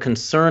who are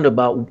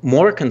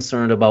more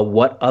concerned about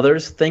what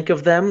others think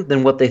of them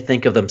than what they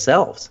think of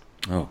themselves.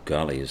 Oh,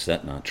 golly, is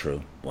that not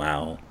true?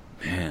 Wow,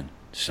 man.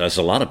 So there's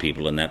a lot of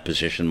people in that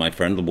position, my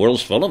friend. The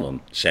world's full of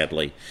them,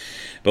 sadly.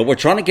 But we're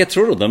trying to get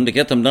through to them to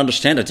get them to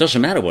understand it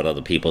doesn't matter what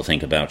other people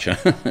think about you.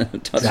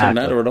 It doesn't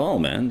matter at all,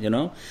 man,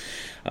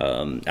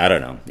 I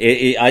don't know.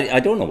 I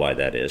don't know why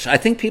that is. I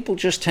think people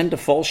just tend to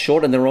fall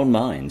short in their own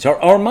minds.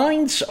 Our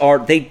minds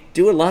they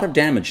do a lot of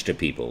damage to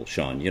people,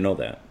 Sean. You know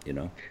that,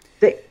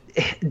 They,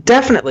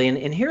 definitely.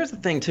 And here's the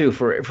thing, too,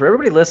 for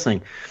everybody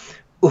listening.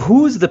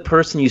 Who's the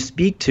person you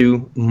speak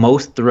to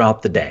most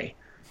throughout the day?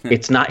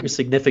 It's not your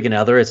significant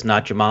other. It's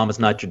not your mom. It's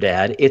not your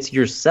dad. It's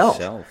yourself.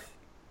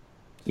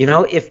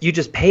 If you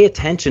just pay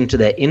attention to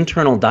that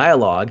internal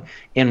dialogue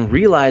and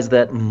realize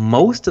that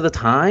most of the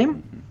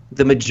time,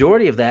 the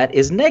majority of that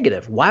is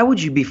negative. Why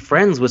would you be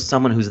friends with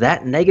someone who's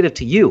that negative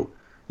to you?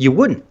 You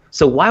wouldn't.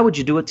 So why would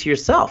you do it to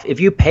yourself? If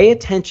you pay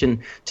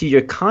attention to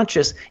your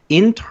conscious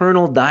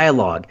internal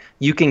dialogue,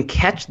 you can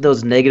catch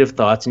those negative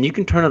thoughts and you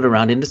can turn it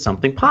around into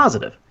something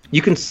positive.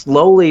 You can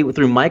slowly,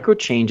 through micro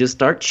changes,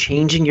 start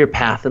changing your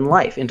path in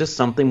life into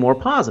something more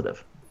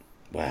positive.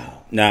 Wow.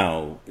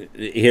 Now,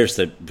 here's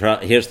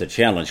the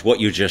challenge. What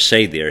you just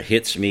say there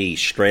hits me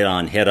straight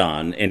on, head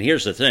on. And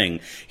here's the thing.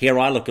 Here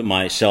I look at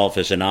myself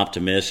as an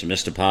optimist,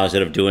 Mr.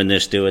 Positive, doing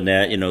this, doing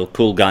that,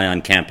 cool guy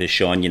on campus,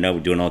 Sean, we're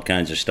doing all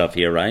kinds of stuff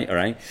here, right? All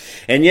right.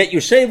 And yet you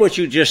say what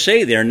you just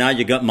say there. Now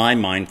you got my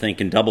mind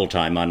thinking double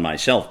time on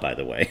myself, by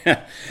the way.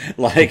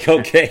 Like,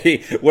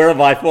 okay, where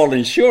have I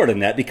fallen short in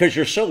that? Because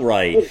you're so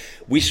right.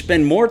 We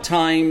spend more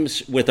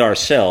times with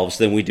ourselves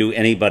than we do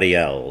anybody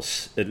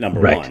else,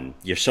 number one.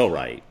 You're so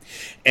right.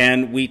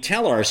 And we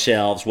tell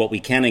ourselves what we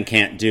can and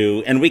can't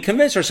do, and we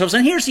convince ourselves.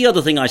 And here's the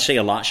other thing I say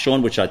a lot,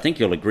 Sean, which I think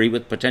you'll agree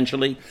with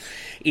potentially,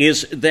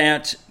 is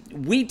that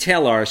we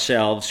tell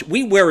ourselves,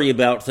 we worry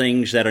about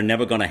things that are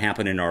never going to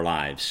happen in our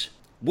lives.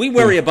 We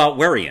worry about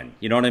worrying.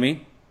 You know what I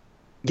mean?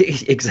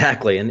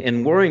 Exactly.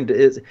 And worrying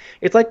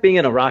it's like being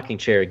in a rocking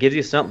chair. It gives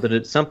you something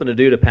to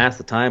do to pass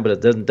the time,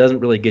 but it doesn't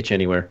really get you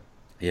anywhere.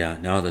 Yeah,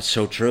 no, that's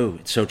so true.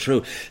 It's so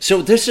true.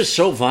 So this is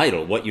so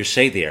vital, what you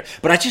say there.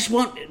 But I just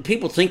want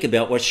people to think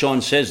about what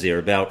Sean says there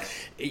about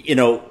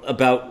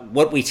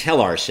what we tell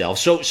ourselves.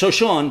 So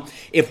Sean,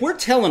 if we're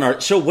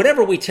so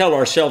whatever we tell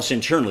ourselves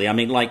internally, I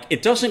mean, like,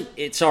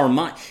 it's our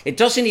mind. It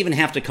doesn't even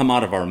have to come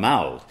out of our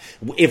mouth.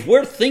 If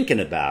we're thinking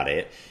about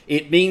it,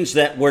 it means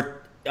that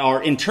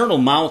our internal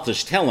mouth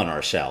is telling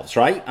ourselves,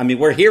 right? I mean,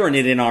 we're hearing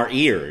it in our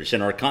ears,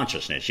 in our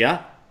consciousness,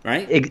 yeah?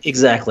 Right?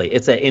 Exactly.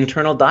 It's an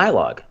internal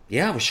dialogue.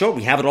 Yeah, well, sure.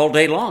 We have it all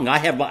day long. I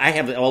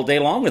have it all day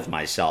long with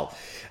myself.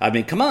 I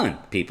mean, come on,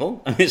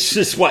 people. I mean, it's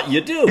just what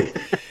you do.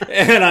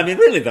 And I mean,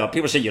 really, though,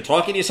 people say, you're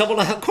talking to yourself?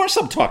 Well, of course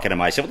I'm talking to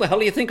myself. What the hell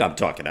do you think I'm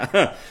talking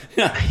to?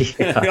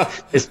 Yeah.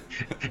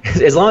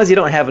 As long as you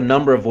don't have a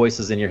number of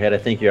voices in your head, I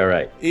think you're all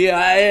right.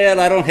 Yeah, and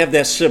I don't have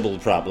that Sybil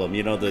problem.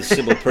 The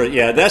Sybil.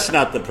 Yeah, that's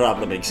not the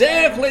problem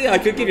exactly. I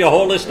could give you a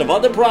whole list of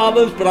other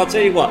problems, but I'll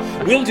tell you what.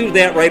 We'll do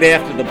that right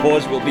after the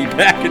pause. We'll be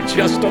back in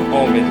just a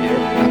moment here.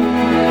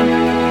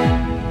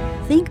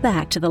 Think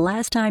back to the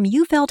last time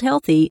you felt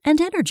healthy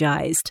and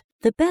energized.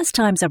 The best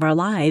times of our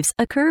lives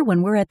occur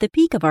when we're at the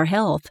peak of our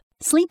health,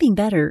 sleeping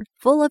better,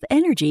 full of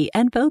energy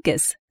and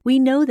focus. We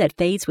know that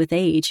fades with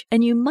age,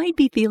 and you might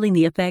be feeling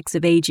the effects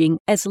of aging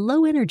as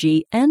low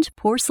energy and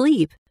poor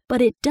sleep.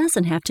 But it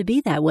doesn't have to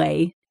be that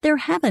way. There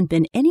haven't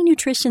been any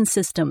nutrition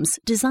systems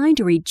designed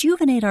to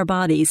rejuvenate our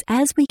bodies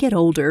as we get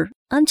older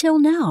until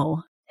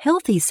now.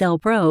 Healthy Cell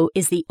Pro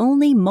is the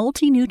only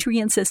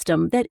multi-nutrient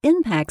system that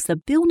impacts the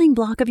building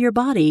block of your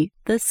body,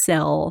 the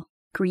cell.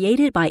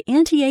 Created by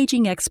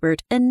anti-aging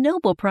expert and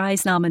Nobel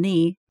Prize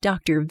nominee,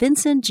 Dr.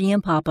 Vincent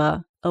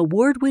Giampapa,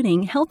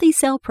 award-winning Healthy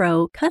Cell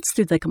Pro cuts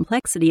through the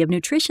complexity of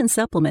nutrition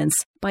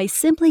supplements by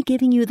simply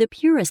giving you the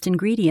purest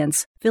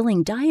ingredients,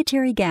 filling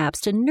dietary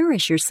gaps to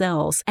nourish your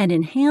cells and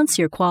enhance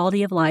your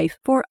quality of life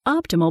for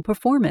optimal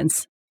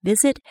performance.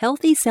 Visit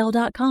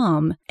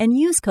HealthyCell.com and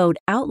use code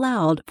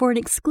OUTLOUD for an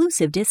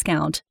exclusive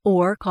discount,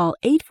 or call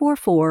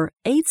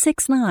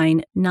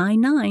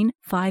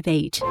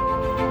 844-869-9958.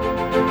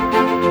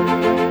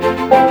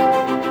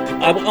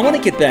 I want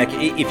to get back,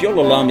 if you'll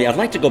allow me, I'd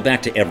like to go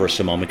back to Everest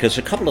a moment, because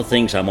a couple of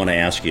things I want to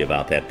ask you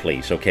about that,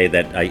 please, okay?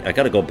 That I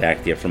got to go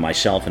back there for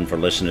myself and for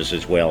listeners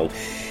as well.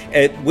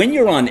 When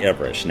you're on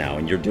Everest now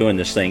and you're doing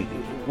this thing,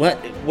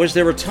 was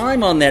there a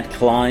time on that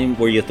climb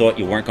where you thought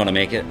you weren't going to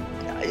make it?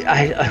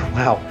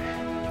 Wow.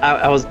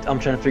 I'm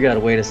trying to figure out a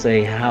way to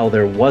say how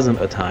there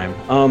wasn't a time.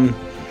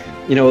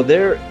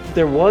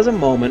 There was a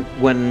moment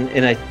when,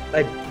 and I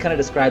kind of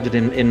described it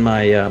in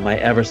my my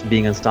Everest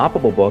Being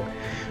Unstoppable book,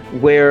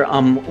 where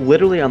I'm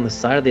literally on the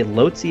side of the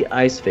Lhotse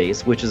ice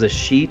face, which is a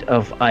sheet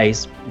of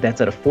ice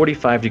that's at a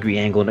 45-degree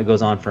angle, and it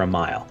goes on for a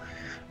mile.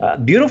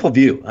 Beautiful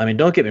view. I mean,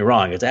 don't get me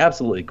wrong. It's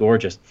absolutely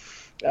gorgeous.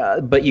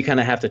 But you kind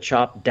of have to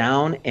chop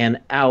down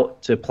and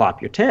out to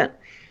plop your tent.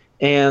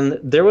 And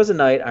there was a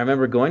night I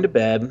remember going to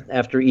bed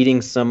after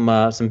eating some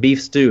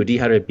beef stew,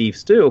 dehydrated beef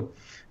stew,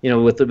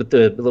 with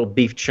the little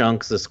beef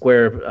chunks, the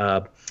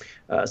square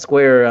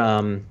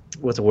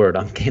what's the word?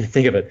 I can't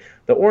think of it.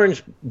 The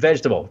orange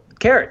vegetable,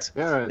 carrots.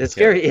 Carrots. It's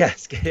scary.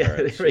 Yes,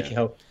 there we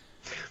go.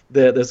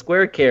 The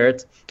square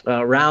carrots,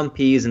 round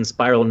peas, and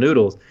spiral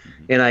noodles.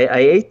 And I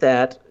ate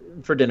that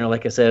for dinner,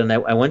 like I said, and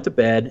I went to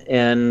bed,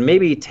 and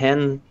maybe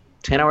 10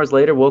 hours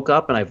later woke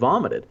up and I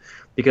vomited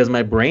because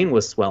my brain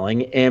was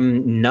swelling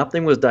and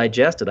nothing was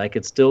digested. I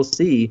could still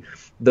see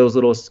those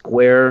little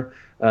square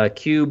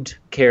cubed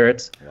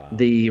carrots, wow,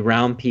 the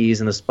round peas,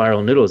 and the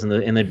spiral noodles,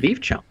 and the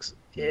beef chunks.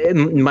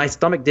 And my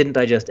stomach didn't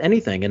digest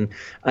anything, and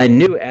I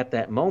knew at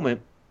that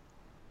moment,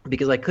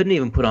 because I couldn't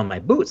even put on my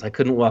boots. I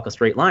couldn't walk a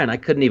straight line. I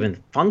couldn't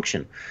even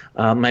function.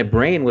 My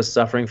brain was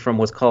suffering from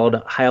what's called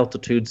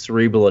high-altitude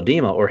cerebral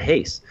edema, or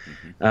HACE,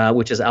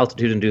 which is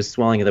altitude-induced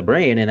swelling of the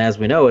brain. And as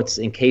we know, it's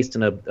encased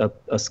in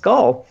a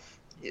skull.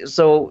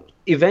 So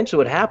eventually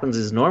what happens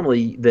is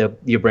normally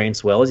your brain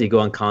swells, you go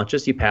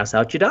unconscious, you pass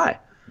out, you die.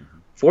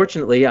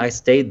 Fortunately, I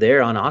stayed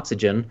there on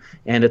oxygen,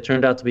 and it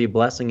turned out to be a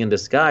blessing in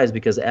disguise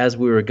because as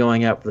we were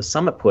going out for the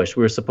summit push,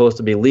 we were supposed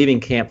to be leaving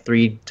Camp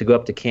 3 to go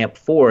up to Camp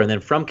 4, and then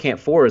from Camp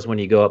 4 is when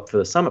you go up for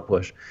the summit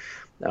push.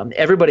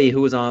 Everybody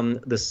who was on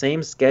the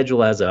same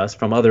schedule as us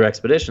from other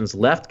expeditions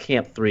left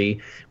Camp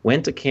 3,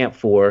 went to Camp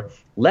 4,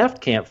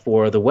 left Camp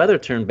 4, the weather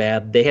turned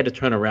bad, they had to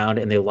turn around,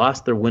 and they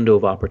lost their window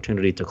of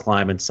opportunity to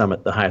climb and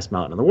summit the highest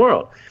mountain in the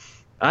world.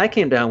 I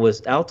came down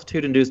with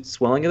altitude-induced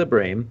swelling of the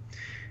brain,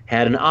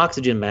 had an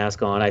oxygen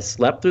mask on. I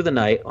slept through the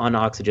night on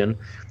oxygen,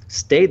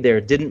 stayed there,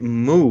 didn't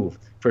move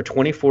for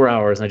 24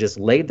 hours, and I just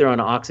laid there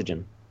on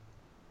oxygen.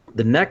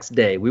 The next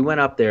day, we went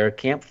up there,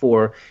 Camp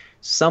 4,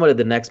 summited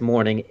the next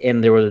morning,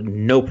 and there were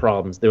no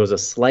problems. There was a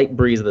slight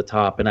breeze at the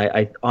top, and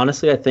I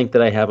honestly think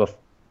that I have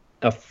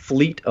a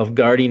fleet of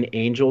guardian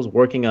angels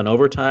working on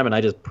overtime, and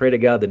I just pray to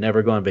God they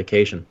never go on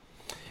vacation.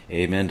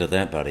 Amen to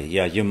that, buddy.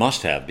 Yeah, you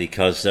must have,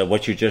 because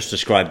what you just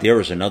described there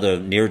is another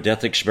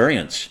near-death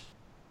experience.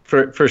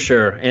 For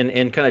sure,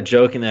 and kind of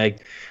joking,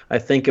 I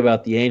think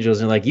about the angels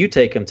and like, you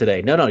take him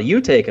today. No,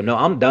 you take him. No,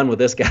 I'm done with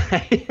this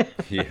guy.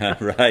 Yeah,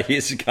 right.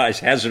 This guy's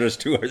hazardous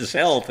to his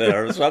health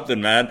or something,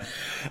 man.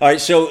 All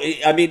right, so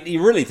I mean,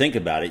 you really think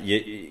about it.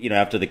 You know,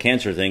 after the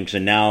cancer things,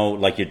 and now,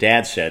 like your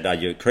dad said,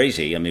 you're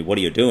crazy. I mean, what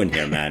are you doing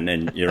here, man?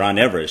 And you're on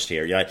Everest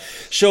here. Yeah.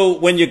 So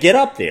when you get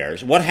up there,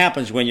 what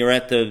happens when you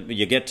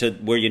get to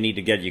where you need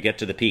to get? You get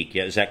to the peak.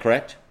 Yeah, is that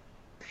correct?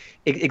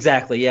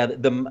 Exactly. Yeah.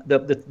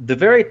 The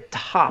very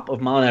top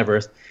of Mount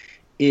Everest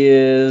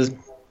is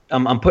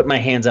I'm putting my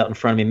hands out in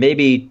front of me,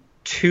 maybe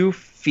 2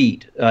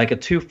 feet, like a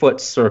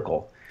 2-foot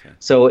circle. Okay.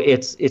 So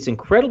it's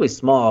incredibly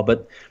small.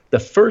 But the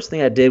first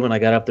thing I did when I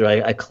got up there,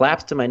 I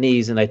collapsed to my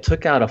knees and I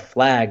took out a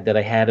flag that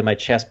I had in my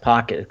chest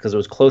pocket because it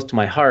was close to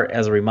my heart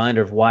as a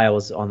reminder of why I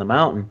was on the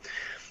mountain.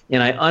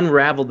 And I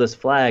unraveled this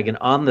flag, and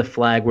on the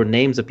flag were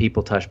names of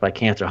people touched by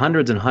cancer,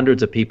 hundreds and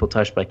hundreds of people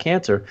touched by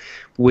cancer,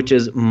 which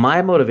is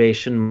my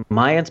motivation,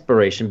 my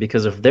inspiration,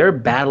 because if they're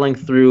battling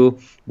through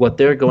what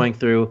they're going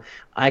through,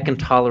 I can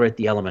tolerate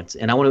the elements.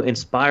 And I want to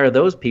inspire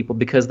those people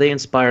because they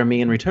inspire me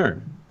in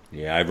return.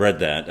 Yeah, I've read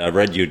that. I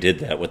read you did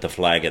that with the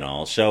flag and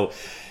all. So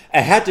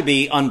it had to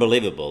be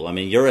unbelievable. I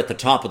mean, you're at the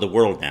top of the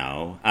world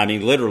now. I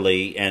mean,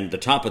 literally, and the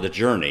top of the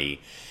journey,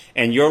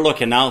 and you're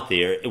looking out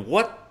there.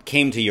 What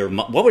came to your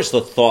mind? What was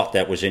the thought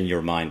that was in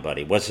your mind,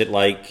 buddy? Was it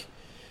like,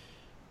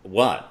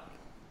 what?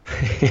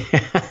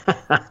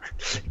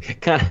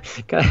 kind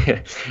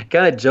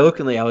of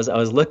jokingly, I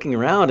was looking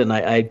around and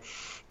I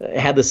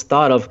had this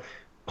thought of,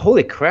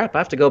 holy crap, I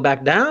have to go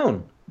back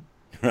down.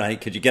 Right?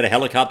 Could you get a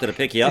helicopter to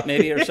pick you up,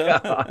 maybe, or so?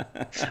 Yeah.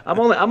 I'm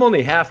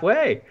only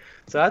halfway,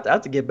 so I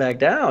have to get back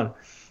down.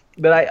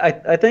 But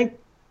I think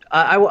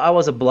I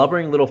was a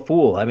blubbering little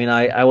fool. I mean,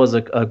 I was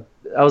like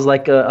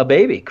a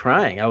baby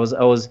crying. I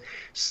was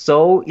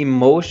so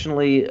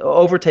emotionally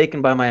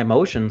overtaken by my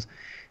emotions,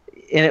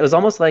 and it was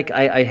almost like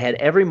I had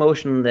every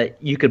emotion that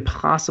you could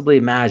possibly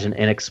imagine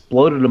and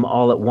exploded them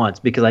all at once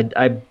because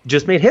I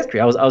just made history.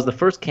 I was the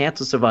first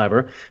cancer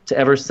survivor to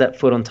ever set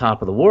foot on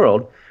top of the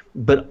world,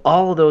 but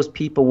all of those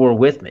people were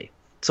with me.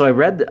 So I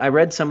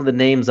read some of the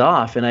names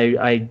off, and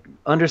I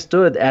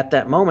understood at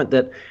that moment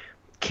that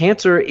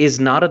cancer is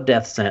not a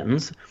death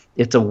sentence.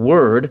 It's a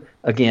word.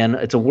 Again,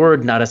 it's a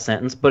word, not a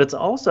sentence, but it's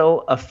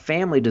also a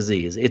family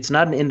disease. It's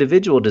not an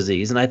individual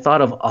disease. And I thought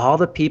of all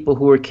the people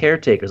who are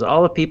caretakers,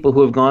 all the people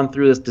who have gone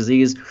through this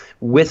disease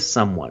with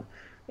someone.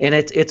 And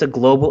it's a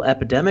global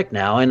epidemic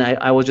now. And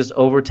I was just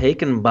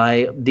overtaken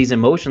by these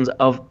emotions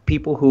of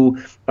people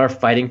who are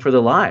fighting for their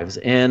lives.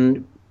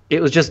 And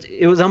it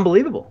was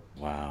unbelievable.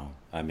 Wow.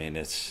 I mean,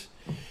 it's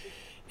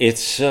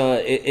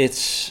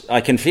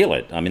I can feel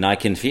it. I mean, I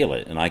can feel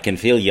it, and I can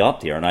feel you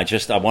up there, and I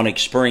want to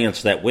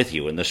experience that with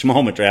you in this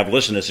moment, to have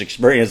listeners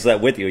experience that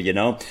with you, you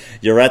know?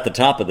 You're at the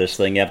top of this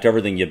thing after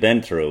everything you've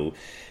been through,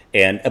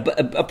 and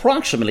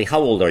approximately how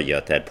old are you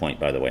at that point,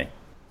 by the way?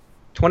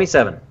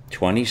 27.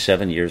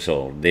 27 years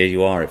old. There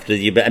you are.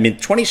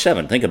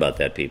 27. Think about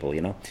that, people.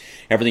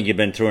 Everything you've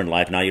been through in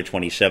life. Now you're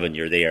 27.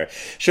 You're there.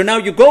 So now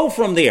you go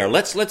from there.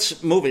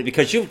 Let's move it,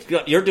 because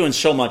you're doing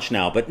so much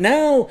now. But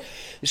now,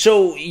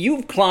 so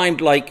you've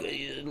climbed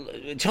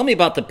Tell me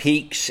about the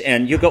peaks,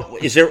 and you go.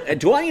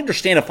 Do I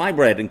understand, if I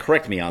read, and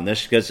correct me on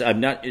this, because I'm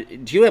not.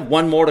 Do you have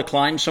one more to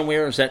climb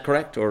somewhere? Is that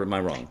correct, or am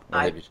I wrong?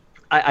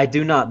 I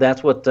do not.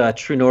 That's what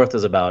True North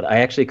is about. I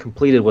actually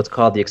completed what's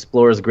called the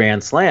Explorers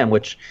Grand Slam,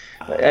 which,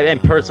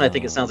 and personally, I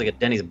think it sounds like a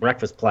Denny's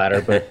breakfast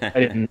platter, but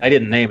I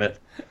didn't name it.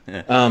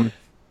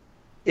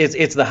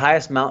 It's the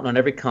highest mountain on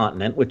every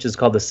continent, which is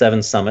called the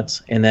Seven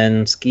Summits, and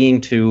then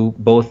skiing to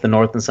both the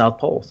North and South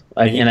Poles.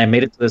 And I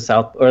made it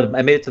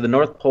to the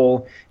North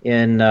Pole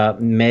in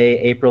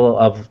April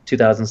of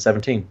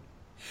 2017.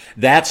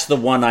 That's the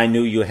one I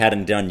knew you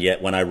hadn't done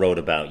yet when I wrote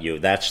about you.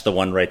 That's the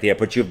one right there.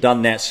 But you've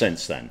done that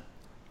since then.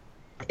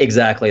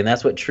 Exactly, and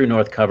that's what True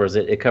North covers.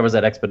 It covers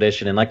that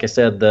expedition. And like I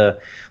said, the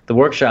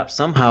workshop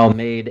somehow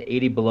made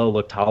 80 below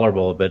look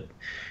tolerable, but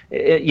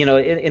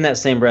in that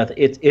same breath,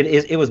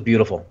 it was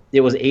beautiful.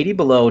 It was 80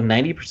 below,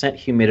 90%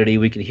 humidity.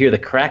 We could hear the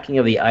cracking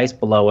of the ice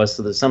below us,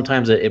 so that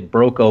sometimes it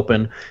broke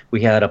open.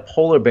 We had a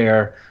polar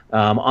bear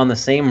on the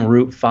same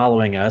route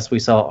following us. We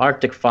saw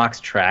Arctic fox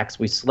tracks.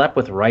 We slept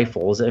with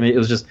rifles. I mean,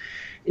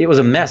 it was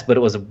a mess, but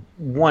it was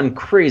one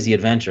crazy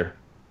adventure.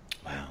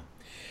 Wow.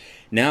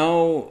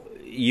 Now,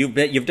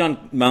 you've done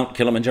Mount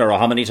Kilimanjaro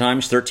how many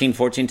times? 13,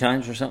 14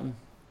 times or something?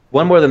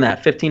 One more than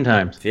that, 15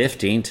 times.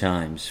 15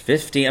 times.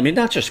 15. I mean,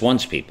 not just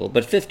once, people,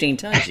 but 15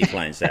 times he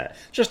climbs that.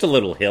 Just a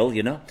little hill,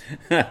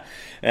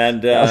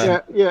 And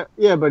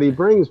yeah, but he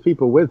brings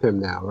people with him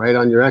now, right?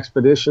 On your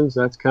expeditions,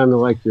 that's kind of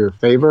like your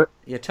favorite.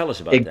 Yeah, tell us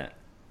about that.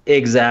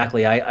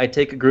 Exactly. I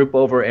take a group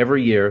over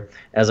every year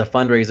as a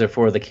fundraiser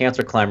for the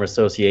Cancer Climber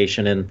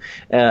Association, and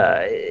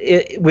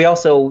we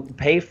also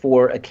pay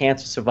for a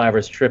cancer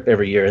survivors trip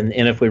every year. And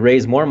if we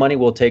raise more money,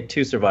 we'll take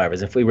 2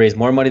 survivors. If we raise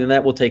more money than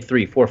that, we'll take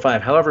 3, 4,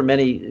 5, however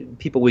many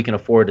people we can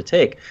afford to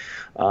take.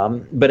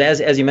 But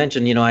as you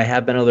mentioned, I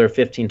have been over there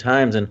 15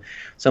 times, and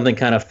something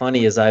kind of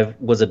funny is I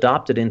was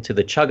adopted into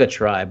the Chugga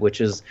tribe, which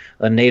is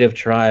a native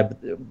tribe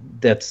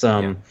that's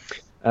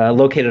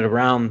located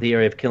around the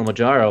area of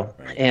Kilimanjaro,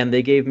 and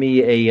they gave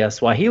me a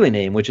Swahili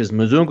name, which is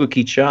Mzungu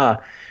Kicha,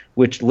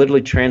 which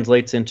literally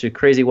translates into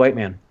crazy white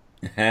man.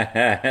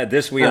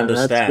 This we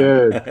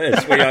understand.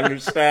 This we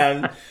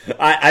understand.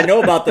 I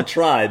know about the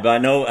tribe. I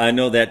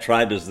know that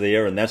tribe is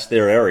there, and that's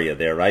their area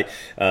there, right?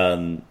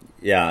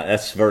 Yeah,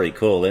 that's very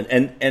cool.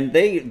 And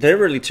they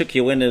really took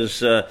you in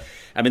as.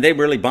 They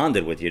really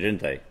bonded with you,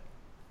 didn't they?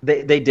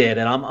 They did,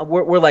 and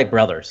we're like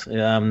brothers.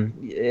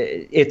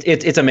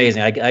 It's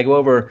amazing. I go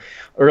over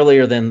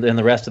earlier than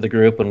the rest of the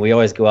group, and we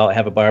always go out and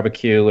have a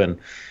barbecue, and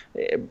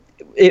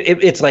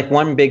it's like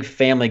one big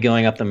family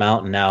going up the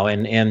mountain now.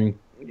 And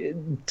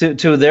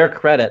to their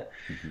credit,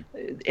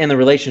 in the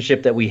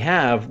relationship that we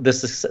have, the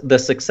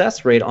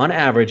success rate on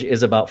average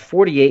is about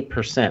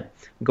 48%.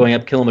 Going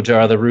up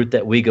Kilimanjaro, the route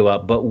that we go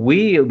up, but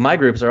my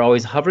groups are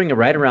always hovering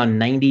right around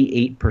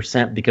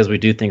 98% because we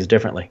do things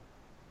differently.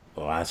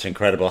 Oh, that's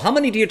incredible. How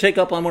many do you take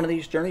up on one of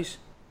these journeys?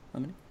 How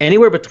many?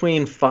 Anywhere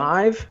between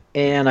 5,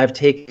 and I've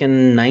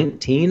taken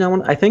 19,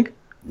 I think.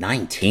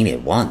 19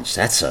 at once.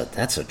 That's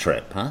a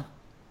trip, huh?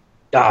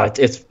 Oh,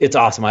 it's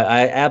awesome.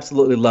 I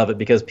absolutely love it,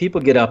 because people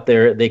get up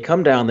there, they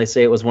come down, they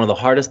say it was one of the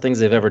hardest things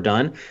they've ever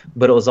done,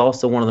 but it was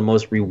also one of the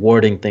most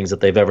rewarding things that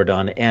they've ever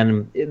done.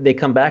 And they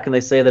come back and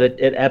they say that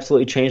it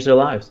absolutely changed their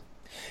lives.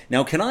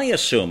 Now, can I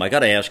assume, I got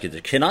to ask you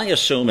this, can I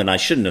assume, and I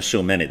shouldn't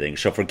assume anything,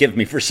 so forgive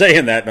me for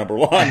saying that, number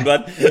one,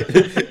 but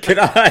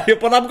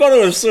but I'm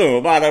going to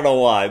assume, I don't know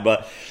why,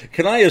 but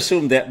can I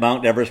assume that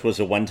Mount Everest was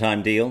a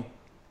one-time deal?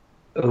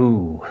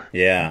 Ooh.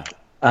 Yeah.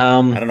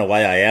 I don't know why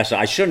I asked.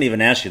 I shouldn't even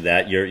ask you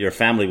that. Your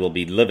family will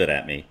be livid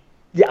at me.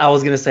 Yeah, I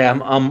was going to say,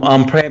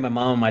 I'm praying my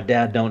mom and my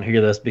dad don't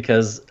hear this,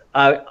 because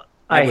I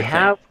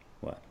have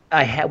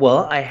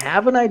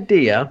an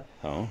idea.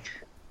 Oh.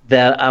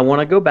 That I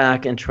want to go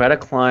back and try to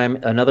climb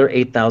another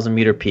 8,000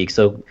 meter peak.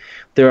 So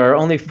there are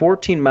only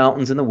 14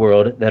 mountains in the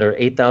world that are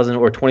 8,000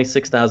 or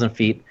 26,000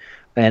 feet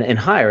and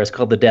higher. It's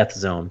called the death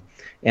zone.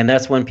 And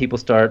that's when people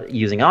start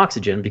using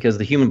oxygen, because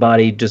the human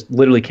body just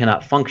literally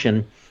cannot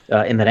function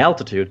in that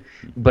altitude.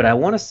 But I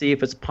want to see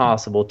if it's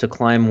possible to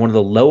climb one of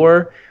the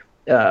lower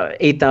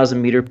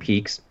 8,000 meter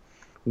peaks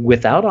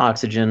without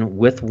oxygen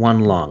with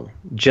one lung,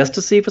 just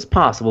to see if it's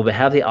possible to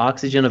have the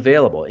oxygen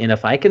available. And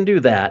if I can do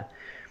that,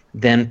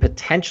 then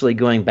potentially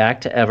going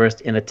back to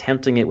Everest and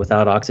attempting it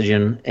without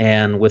oxygen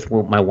and with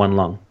my one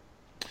lung.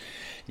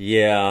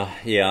 Yeah,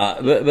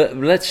 but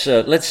let's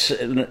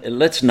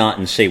not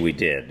and say we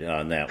did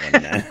on that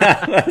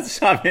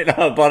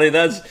one. Buddy,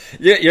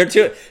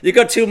 you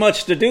got too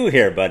much to do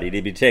here, buddy,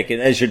 to be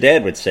taking, as your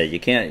dad would say. You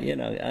can't,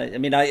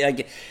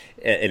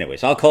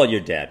 anyways, I'll call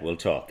your dad. We'll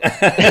talk.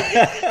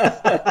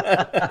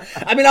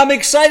 I'm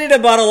excited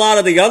about a lot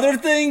of the other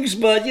things,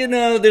 but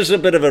there's a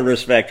bit of a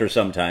respecter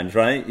sometimes,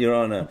 right? You're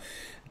on a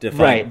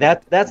right.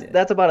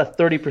 That's about a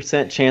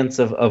 30% chance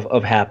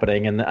of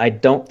happening, and I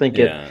don't think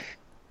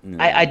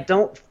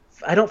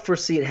I don't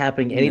foresee it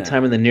happening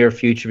anytime in the near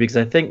future, because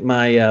I think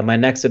my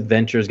next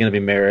adventure is going to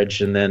be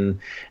marriage, and then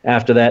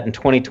after that, in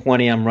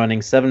 2020, I'm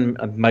running 7.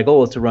 My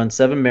goal is to run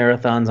 7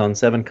 marathons on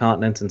 7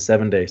 continents in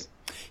 7 days.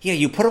 Yeah,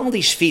 you put all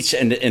these feats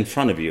in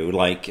front of you,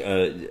 like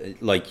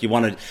you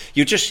want to.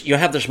 You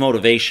have this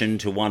motivation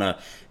to want to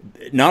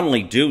not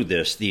only do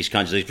these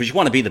kinds of things, but you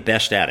want to be the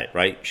best at it,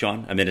 right,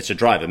 Sean? I mean, it's a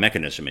drive, a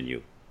mechanism in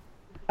you.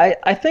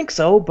 I think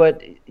so,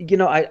 but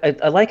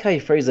I like how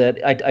you phrase that.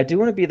 I do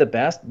want to be the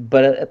best,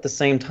 but at the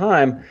same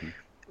time,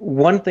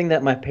 one thing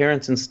that my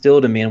parents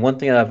instilled in me, and one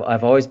thing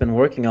I've always been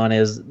working on,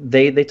 is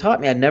they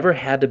taught me I never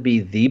had to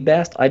be the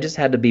best. I just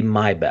had to be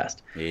my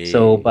best.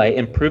 So by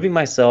improving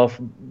myself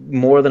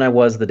more than I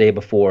was the day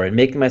before, and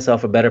making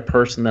myself a better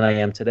person than I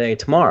am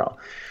tomorrow.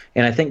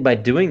 And I think by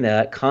doing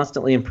that,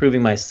 constantly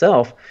improving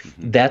myself,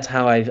 that's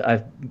how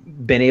I've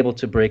been able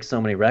to break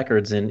so many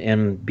records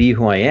and be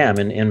who I am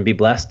and be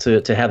blessed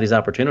to have these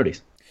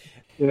opportunities.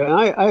 Yeah,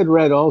 I had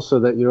read also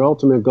that your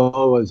ultimate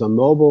goal was a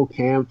mobile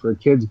camp for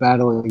kids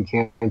battling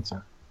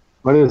cancer.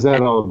 What is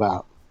that all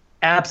about?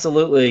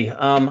 Absolutely.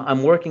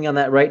 I'm working on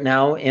that right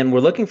now, and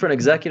we're looking for an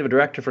executive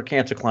director for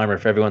Cancer Climber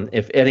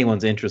if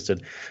anyone's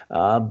interested.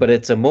 But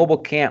it's a mobile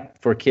camp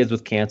for kids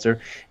with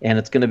cancer, and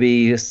it's going to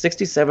be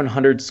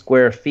 6,700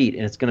 square feet,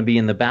 and it's going to be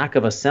in the back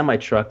of a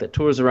semi-truck that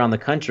tours around the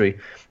country,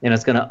 and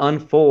it's going to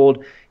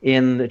unfold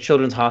in the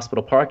Children's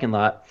Hospital parking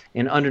lot.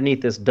 And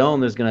underneath this dome,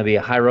 there's going to be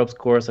a high ropes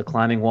course, a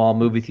climbing wall,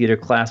 movie theater,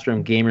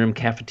 classroom, game room,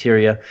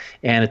 cafeteria,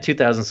 and a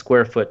 2,000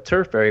 square foot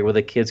turf area where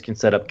the kids can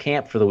set up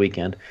camp for the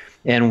weekend.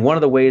 And one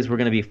of the ways we're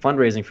going to be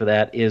fundraising for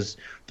that is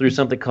through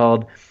something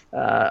called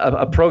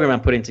a program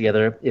I'm putting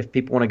together. If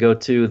people want to go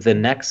to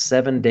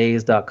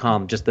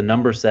thenext7days.com, just the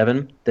number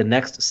 7,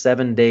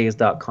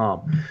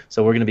 thenext7days.com.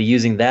 So we're going to be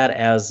using that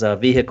as a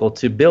vehicle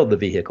to build the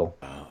vehicle.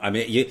 I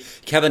mean,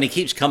 Kevin, he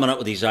keeps coming up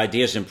with these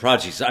ideas and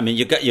projects. I mean,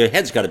 your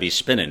head's got to be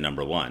spinning,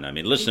 number one. I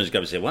mean, listeners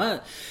got to say,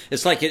 what?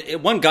 It's like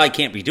one guy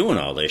can't be doing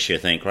all this, you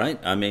think, right?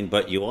 I mean,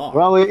 but you are.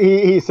 Well,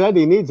 he said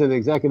he needs an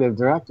executive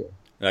director.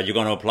 You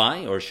going to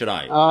apply, or should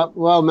I?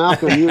 Well,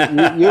 Malcolm, you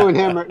and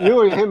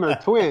him are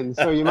twins,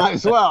 so you might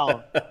as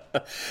well.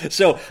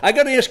 So I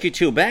got to ask you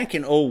too. Back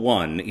in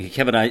 2001,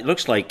 Kevin, it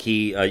looks like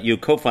you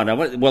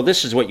co-founded. Well,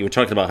 this is what you were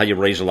talking about, how you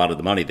raise a lot of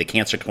the money, the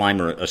Cancer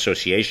Climber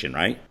Association,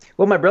 right?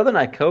 Well, my brother and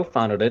I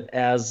co-founded it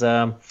as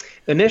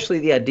initially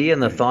the idea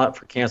and the thought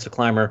for Cancer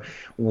Climber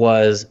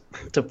was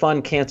to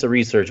fund cancer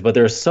research, but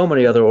there are so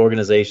many other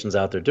organizations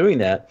out there doing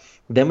that.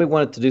 Then we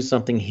wanted to do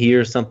something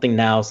here, something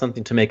now,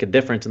 something to make a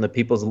difference in the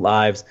people's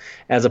lives,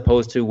 as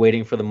opposed to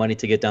waiting for the money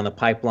to get down the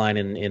pipeline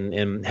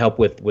and help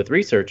with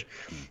research.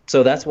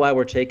 So that's why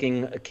we're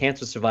taking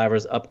cancer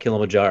survivors up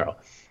Kilimanjaro.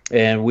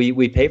 And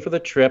we pay for the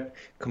trip,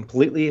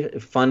 completely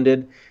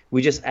funded.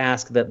 We just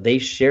ask that they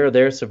share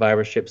their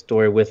survivorship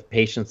story with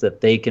patients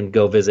that they can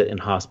go visit in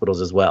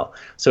hospitals as well.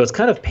 So it's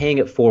kind of paying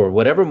it forward.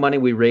 Whatever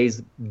we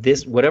raised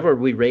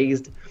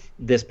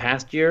this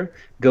past year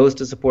goes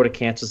to support a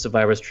cancer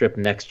survivors trip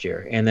next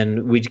year. And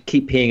then we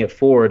keep paying it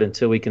forward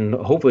until we can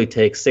hopefully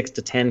take 6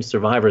 to 10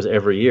 survivors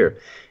every year.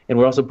 And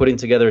we're also putting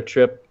together a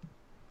trip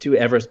to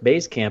Everest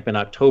Base Camp in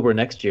October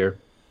next year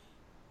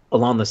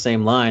along the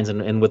same lines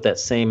and with that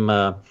same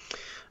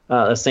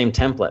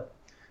template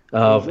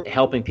of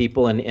helping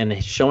people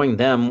and showing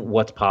them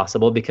what's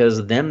possible,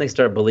 because then they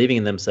start believing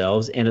in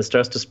themselves and it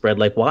starts to spread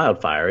like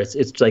wildfire.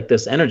 It's like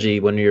this energy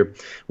when you're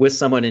with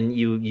someone and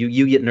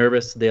you get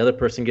nervous, the other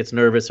person gets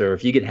nervous, or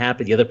if you get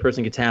happy, the other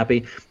person gets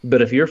happy.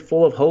 But if you're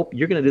full of hope,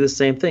 you're going to do the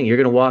same thing. You're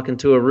going to walk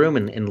into a room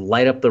and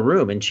light up the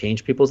room and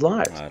change people's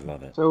lives. I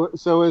love it.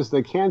 So is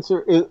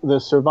the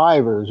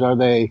survivors, are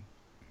they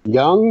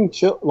young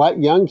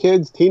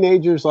kids,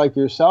 teenagers like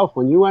yourself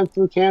when you went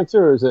through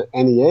cancer, or is it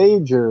any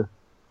age, or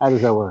how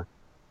does that work?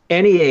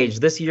 Any age.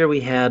 This year we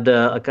had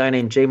a guy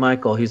named Jay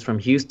Michael. He's from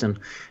Houston,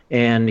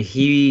 and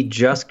he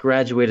just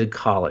graduated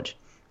college.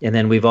 And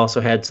then we've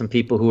also had some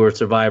people who are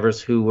survivors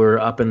who were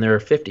up in their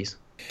 50s.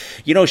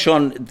 You know,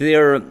 Sean,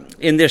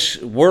 in this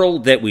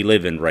world that we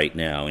live in right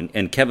now,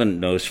 and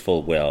Kevin knows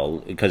full well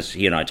because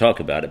he and I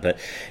talk about it, but,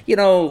 you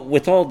know,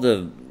 with all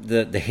the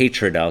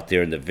hatred out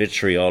there and the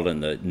vitriol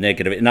and the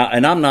negative, and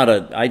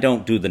I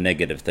don't do the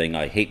negative thing.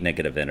 I hate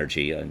negative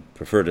energy. I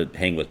prefer to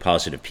hang with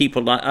positive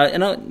people.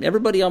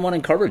 Everybody, I want to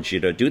encourage you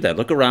to do that.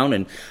 Look around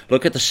and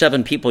look at the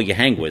 7 people you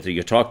hang with or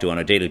you talk to on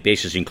a daily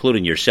basis,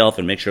 including yourself,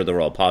 and make sure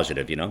they're all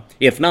positive, you know.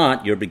 If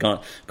not, you're going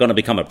to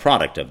become a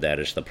product of that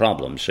is the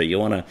problem. So you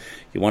want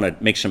to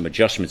make some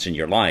adjustments in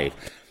your life.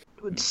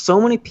 So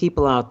many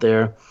people out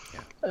there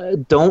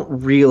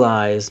don't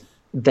realize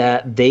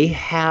that they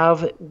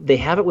have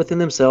it within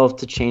themselves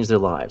to change their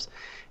lives.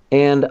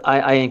 And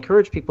I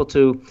encourage people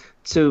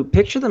to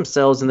picture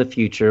themselves in the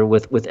future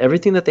with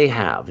everything that they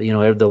have. You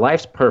know, their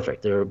life's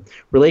perfect, their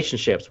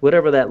relationships,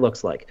 whatever that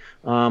looks like,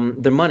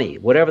 their money,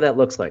 whatever that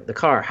looks like, the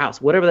car,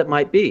 house, whatever that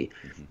might be.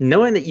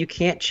 Knowing that you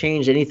can't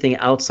change anything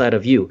outside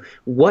of you,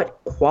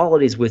 what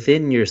qualities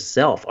within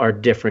yourself are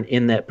different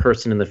in that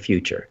person in the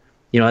future?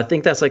 I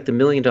think that's like the $1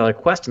 million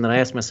question that I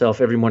ask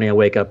myself every morning I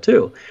wake up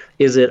to.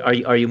 Is it,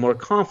 are you more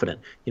confident?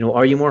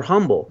 Are you more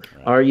humble?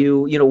 Right. Are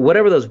you,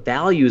 whatever those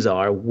values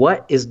are,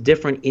 what is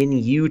different in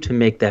you to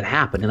make that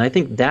happen? And I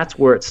think that's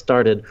where it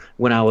started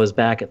when I was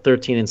back at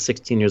 13 and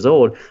 16 years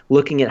old,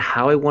 looking at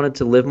how I wanted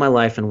to live my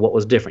life and what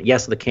was different.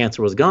 Yes, the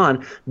cancer was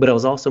gone, but I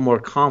was also more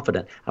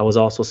confident. I was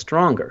also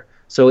stronger.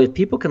 So if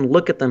people can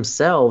look at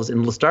themselves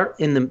and start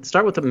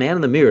with the man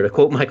in the mirror, to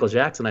quote Michael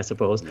Jackson, I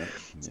suppose,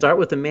 start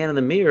with the man in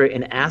the mirror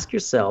and ask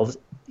yourselves,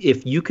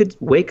 if you could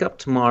wake up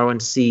tomorrow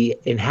and see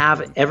and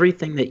have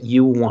everything that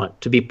you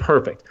want to be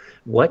perfect,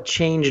 what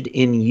changed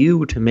in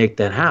you to make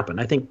that happen?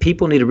 I think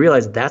people need to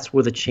realize that's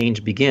where the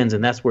change begins,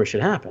 and that's where it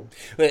should happen.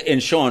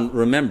 And Sean,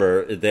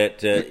 remember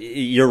that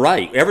you're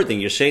right.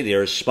 Everything you say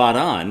there is spot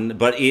on,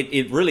 but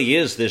it really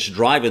is this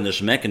drive and this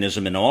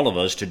mechanism in all of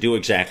us to do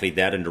exactly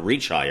that and to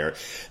reach higher.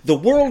 The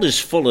world is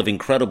full of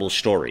incredible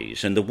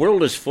stories, and the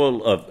world is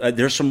full of,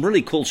 there's some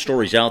really cool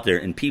stories out there,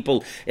 and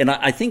people, and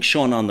I think,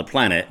 Sean, on the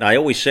planet, I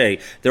always say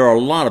there are a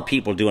lot of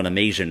people doing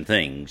amazing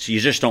things. You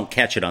just don't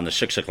catch it on the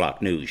 6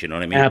 o'clock news, you know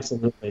what I mean?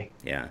 Absolutely.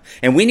 Yeah.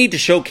 And we need to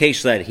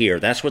showcase that here.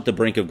 That's what the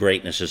Brink of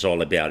Greatness is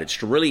all about. It's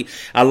to really,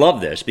 I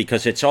love this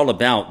because it's all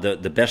about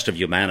the best of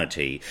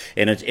humanity.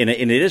 And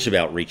it is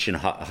about reaching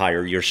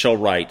higher. You're so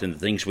right in the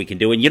things we can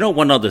do. And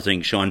one other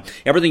thing, Sean,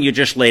 everything you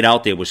just laid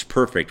out there was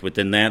perfect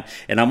within that.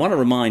 And I want to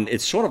remind,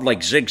 it's sort of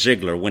like Zig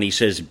Ziglar when he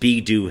says, be,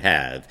 do,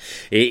 have.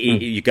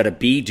 You got to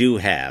be, do,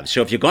 have.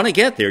 So if you're going to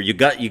get there, you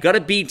got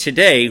to be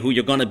today who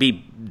you're going to be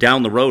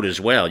down the road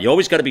as well. You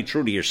always got to be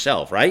true to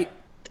yourself, right?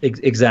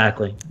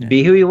 Exactly. Yeah.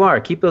 Be who you are.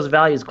 Keep those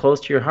values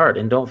close to your heart,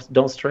 and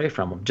don't stray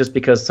from them just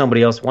because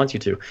somebody else wants you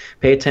to.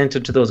 Pay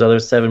attention to those other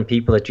 7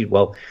 people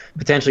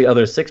potentially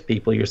other 6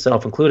 people,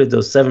 yourself included,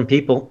 those 7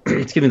 people,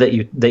 excuse me,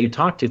 that you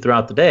talk to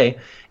throughout the day,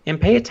 and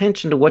pay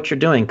attention to what you're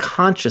doing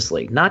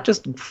consciously, not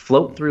just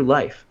float through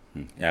life.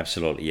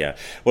 Absolutely, yeah.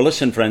 Well,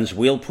 listen, friends,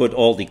 we'll put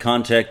all the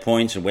contact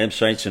points and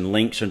websites and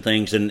links and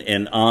things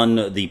and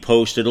on the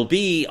post. It'll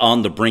be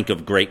on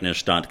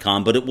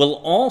thebrinkofgreatness.com, but it will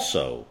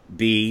also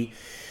be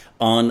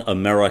on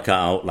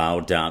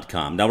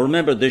AmericaOutloud.com. Now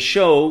remember, the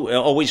show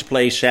always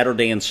plays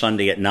Saturday and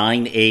Sunday at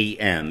 9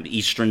 a.m.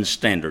 Eastern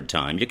Standard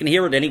Time. You can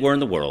hear it anywhere in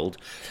the world.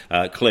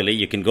 Clearly,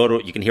 you can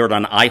hear it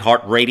on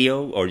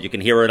iHeartRadio, or you can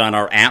hear it on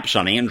our apps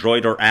on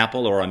Android or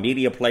Apple or a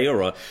media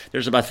player. Or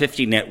there's about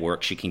 50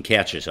 networks you can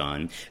catch us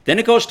on. Then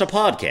it goes to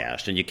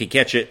podcast, and you can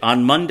catch it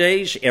on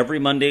Mondays. Every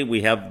Monday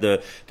we have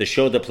the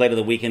show that played of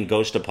the weekend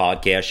goes to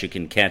podcast. You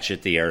can catch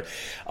it there.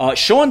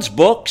 Sean's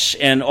books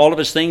and all of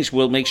his things,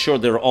 we'll make sure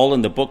they're all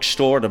in the bookstore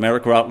at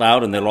America Out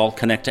Loud, and they'll all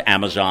connect to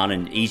Amazon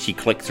and easy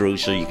click through,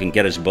 so you can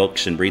get his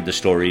books and read the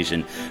stories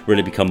and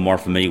really become more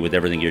familiar with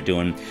everything you're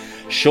doing.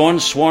 Sean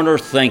Swarner,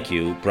 thank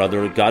you,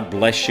 brother. God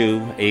bless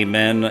you.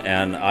 Amen.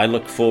 And I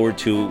look forward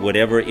to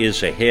whatever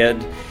is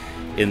ahead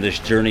in this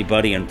journey,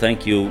 buddy. And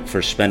thank you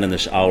for spending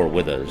this hour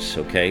with us,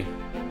 okay?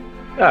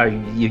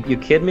 You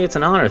kid me? It's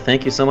an honor.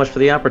 Thank you so much for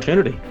the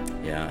opportunity.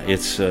 Yeah,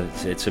 it's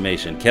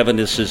amazing. Kevin,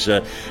 this is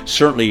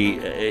certainly,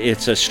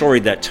 it's a story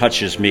that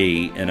touches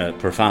me in a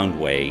profound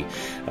way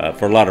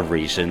for a lot of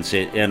reasons.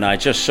 And I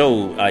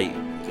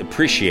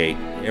appreciate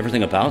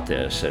everything about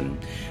this and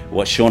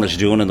what Sean is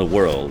doing in the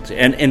world.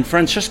 And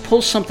friends, just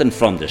pull something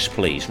from this,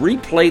 please.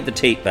 Replay the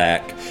tape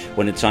back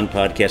when it's on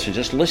podcast and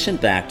just listen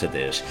back to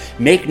this.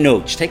 Make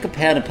notes. Take a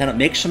pad and pen,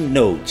 make some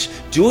notes.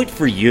 Do it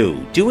for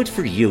you. Do it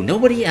for you.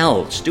 Nobody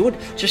else. Do it.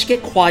 Just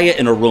get quiet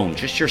in a room,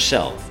 just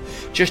yourself.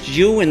 Just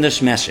you and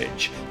this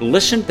message.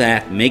 Listen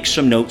back, make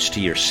some notes to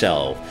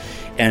yourself,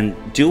 and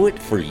do it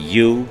for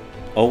you.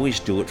 Always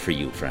do it for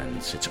you,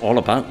 friends. It's all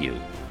about you.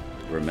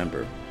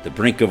 Remember, the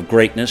brink of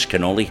greatness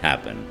can only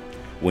happen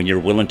when you're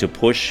willing to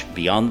push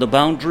beyond the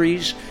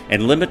boundaries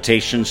and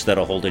limitations that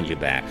are holding you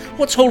back.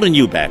 What's holding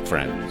you back,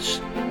 friends?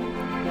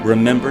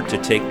 Remember to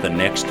take the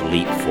next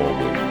leap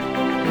forward.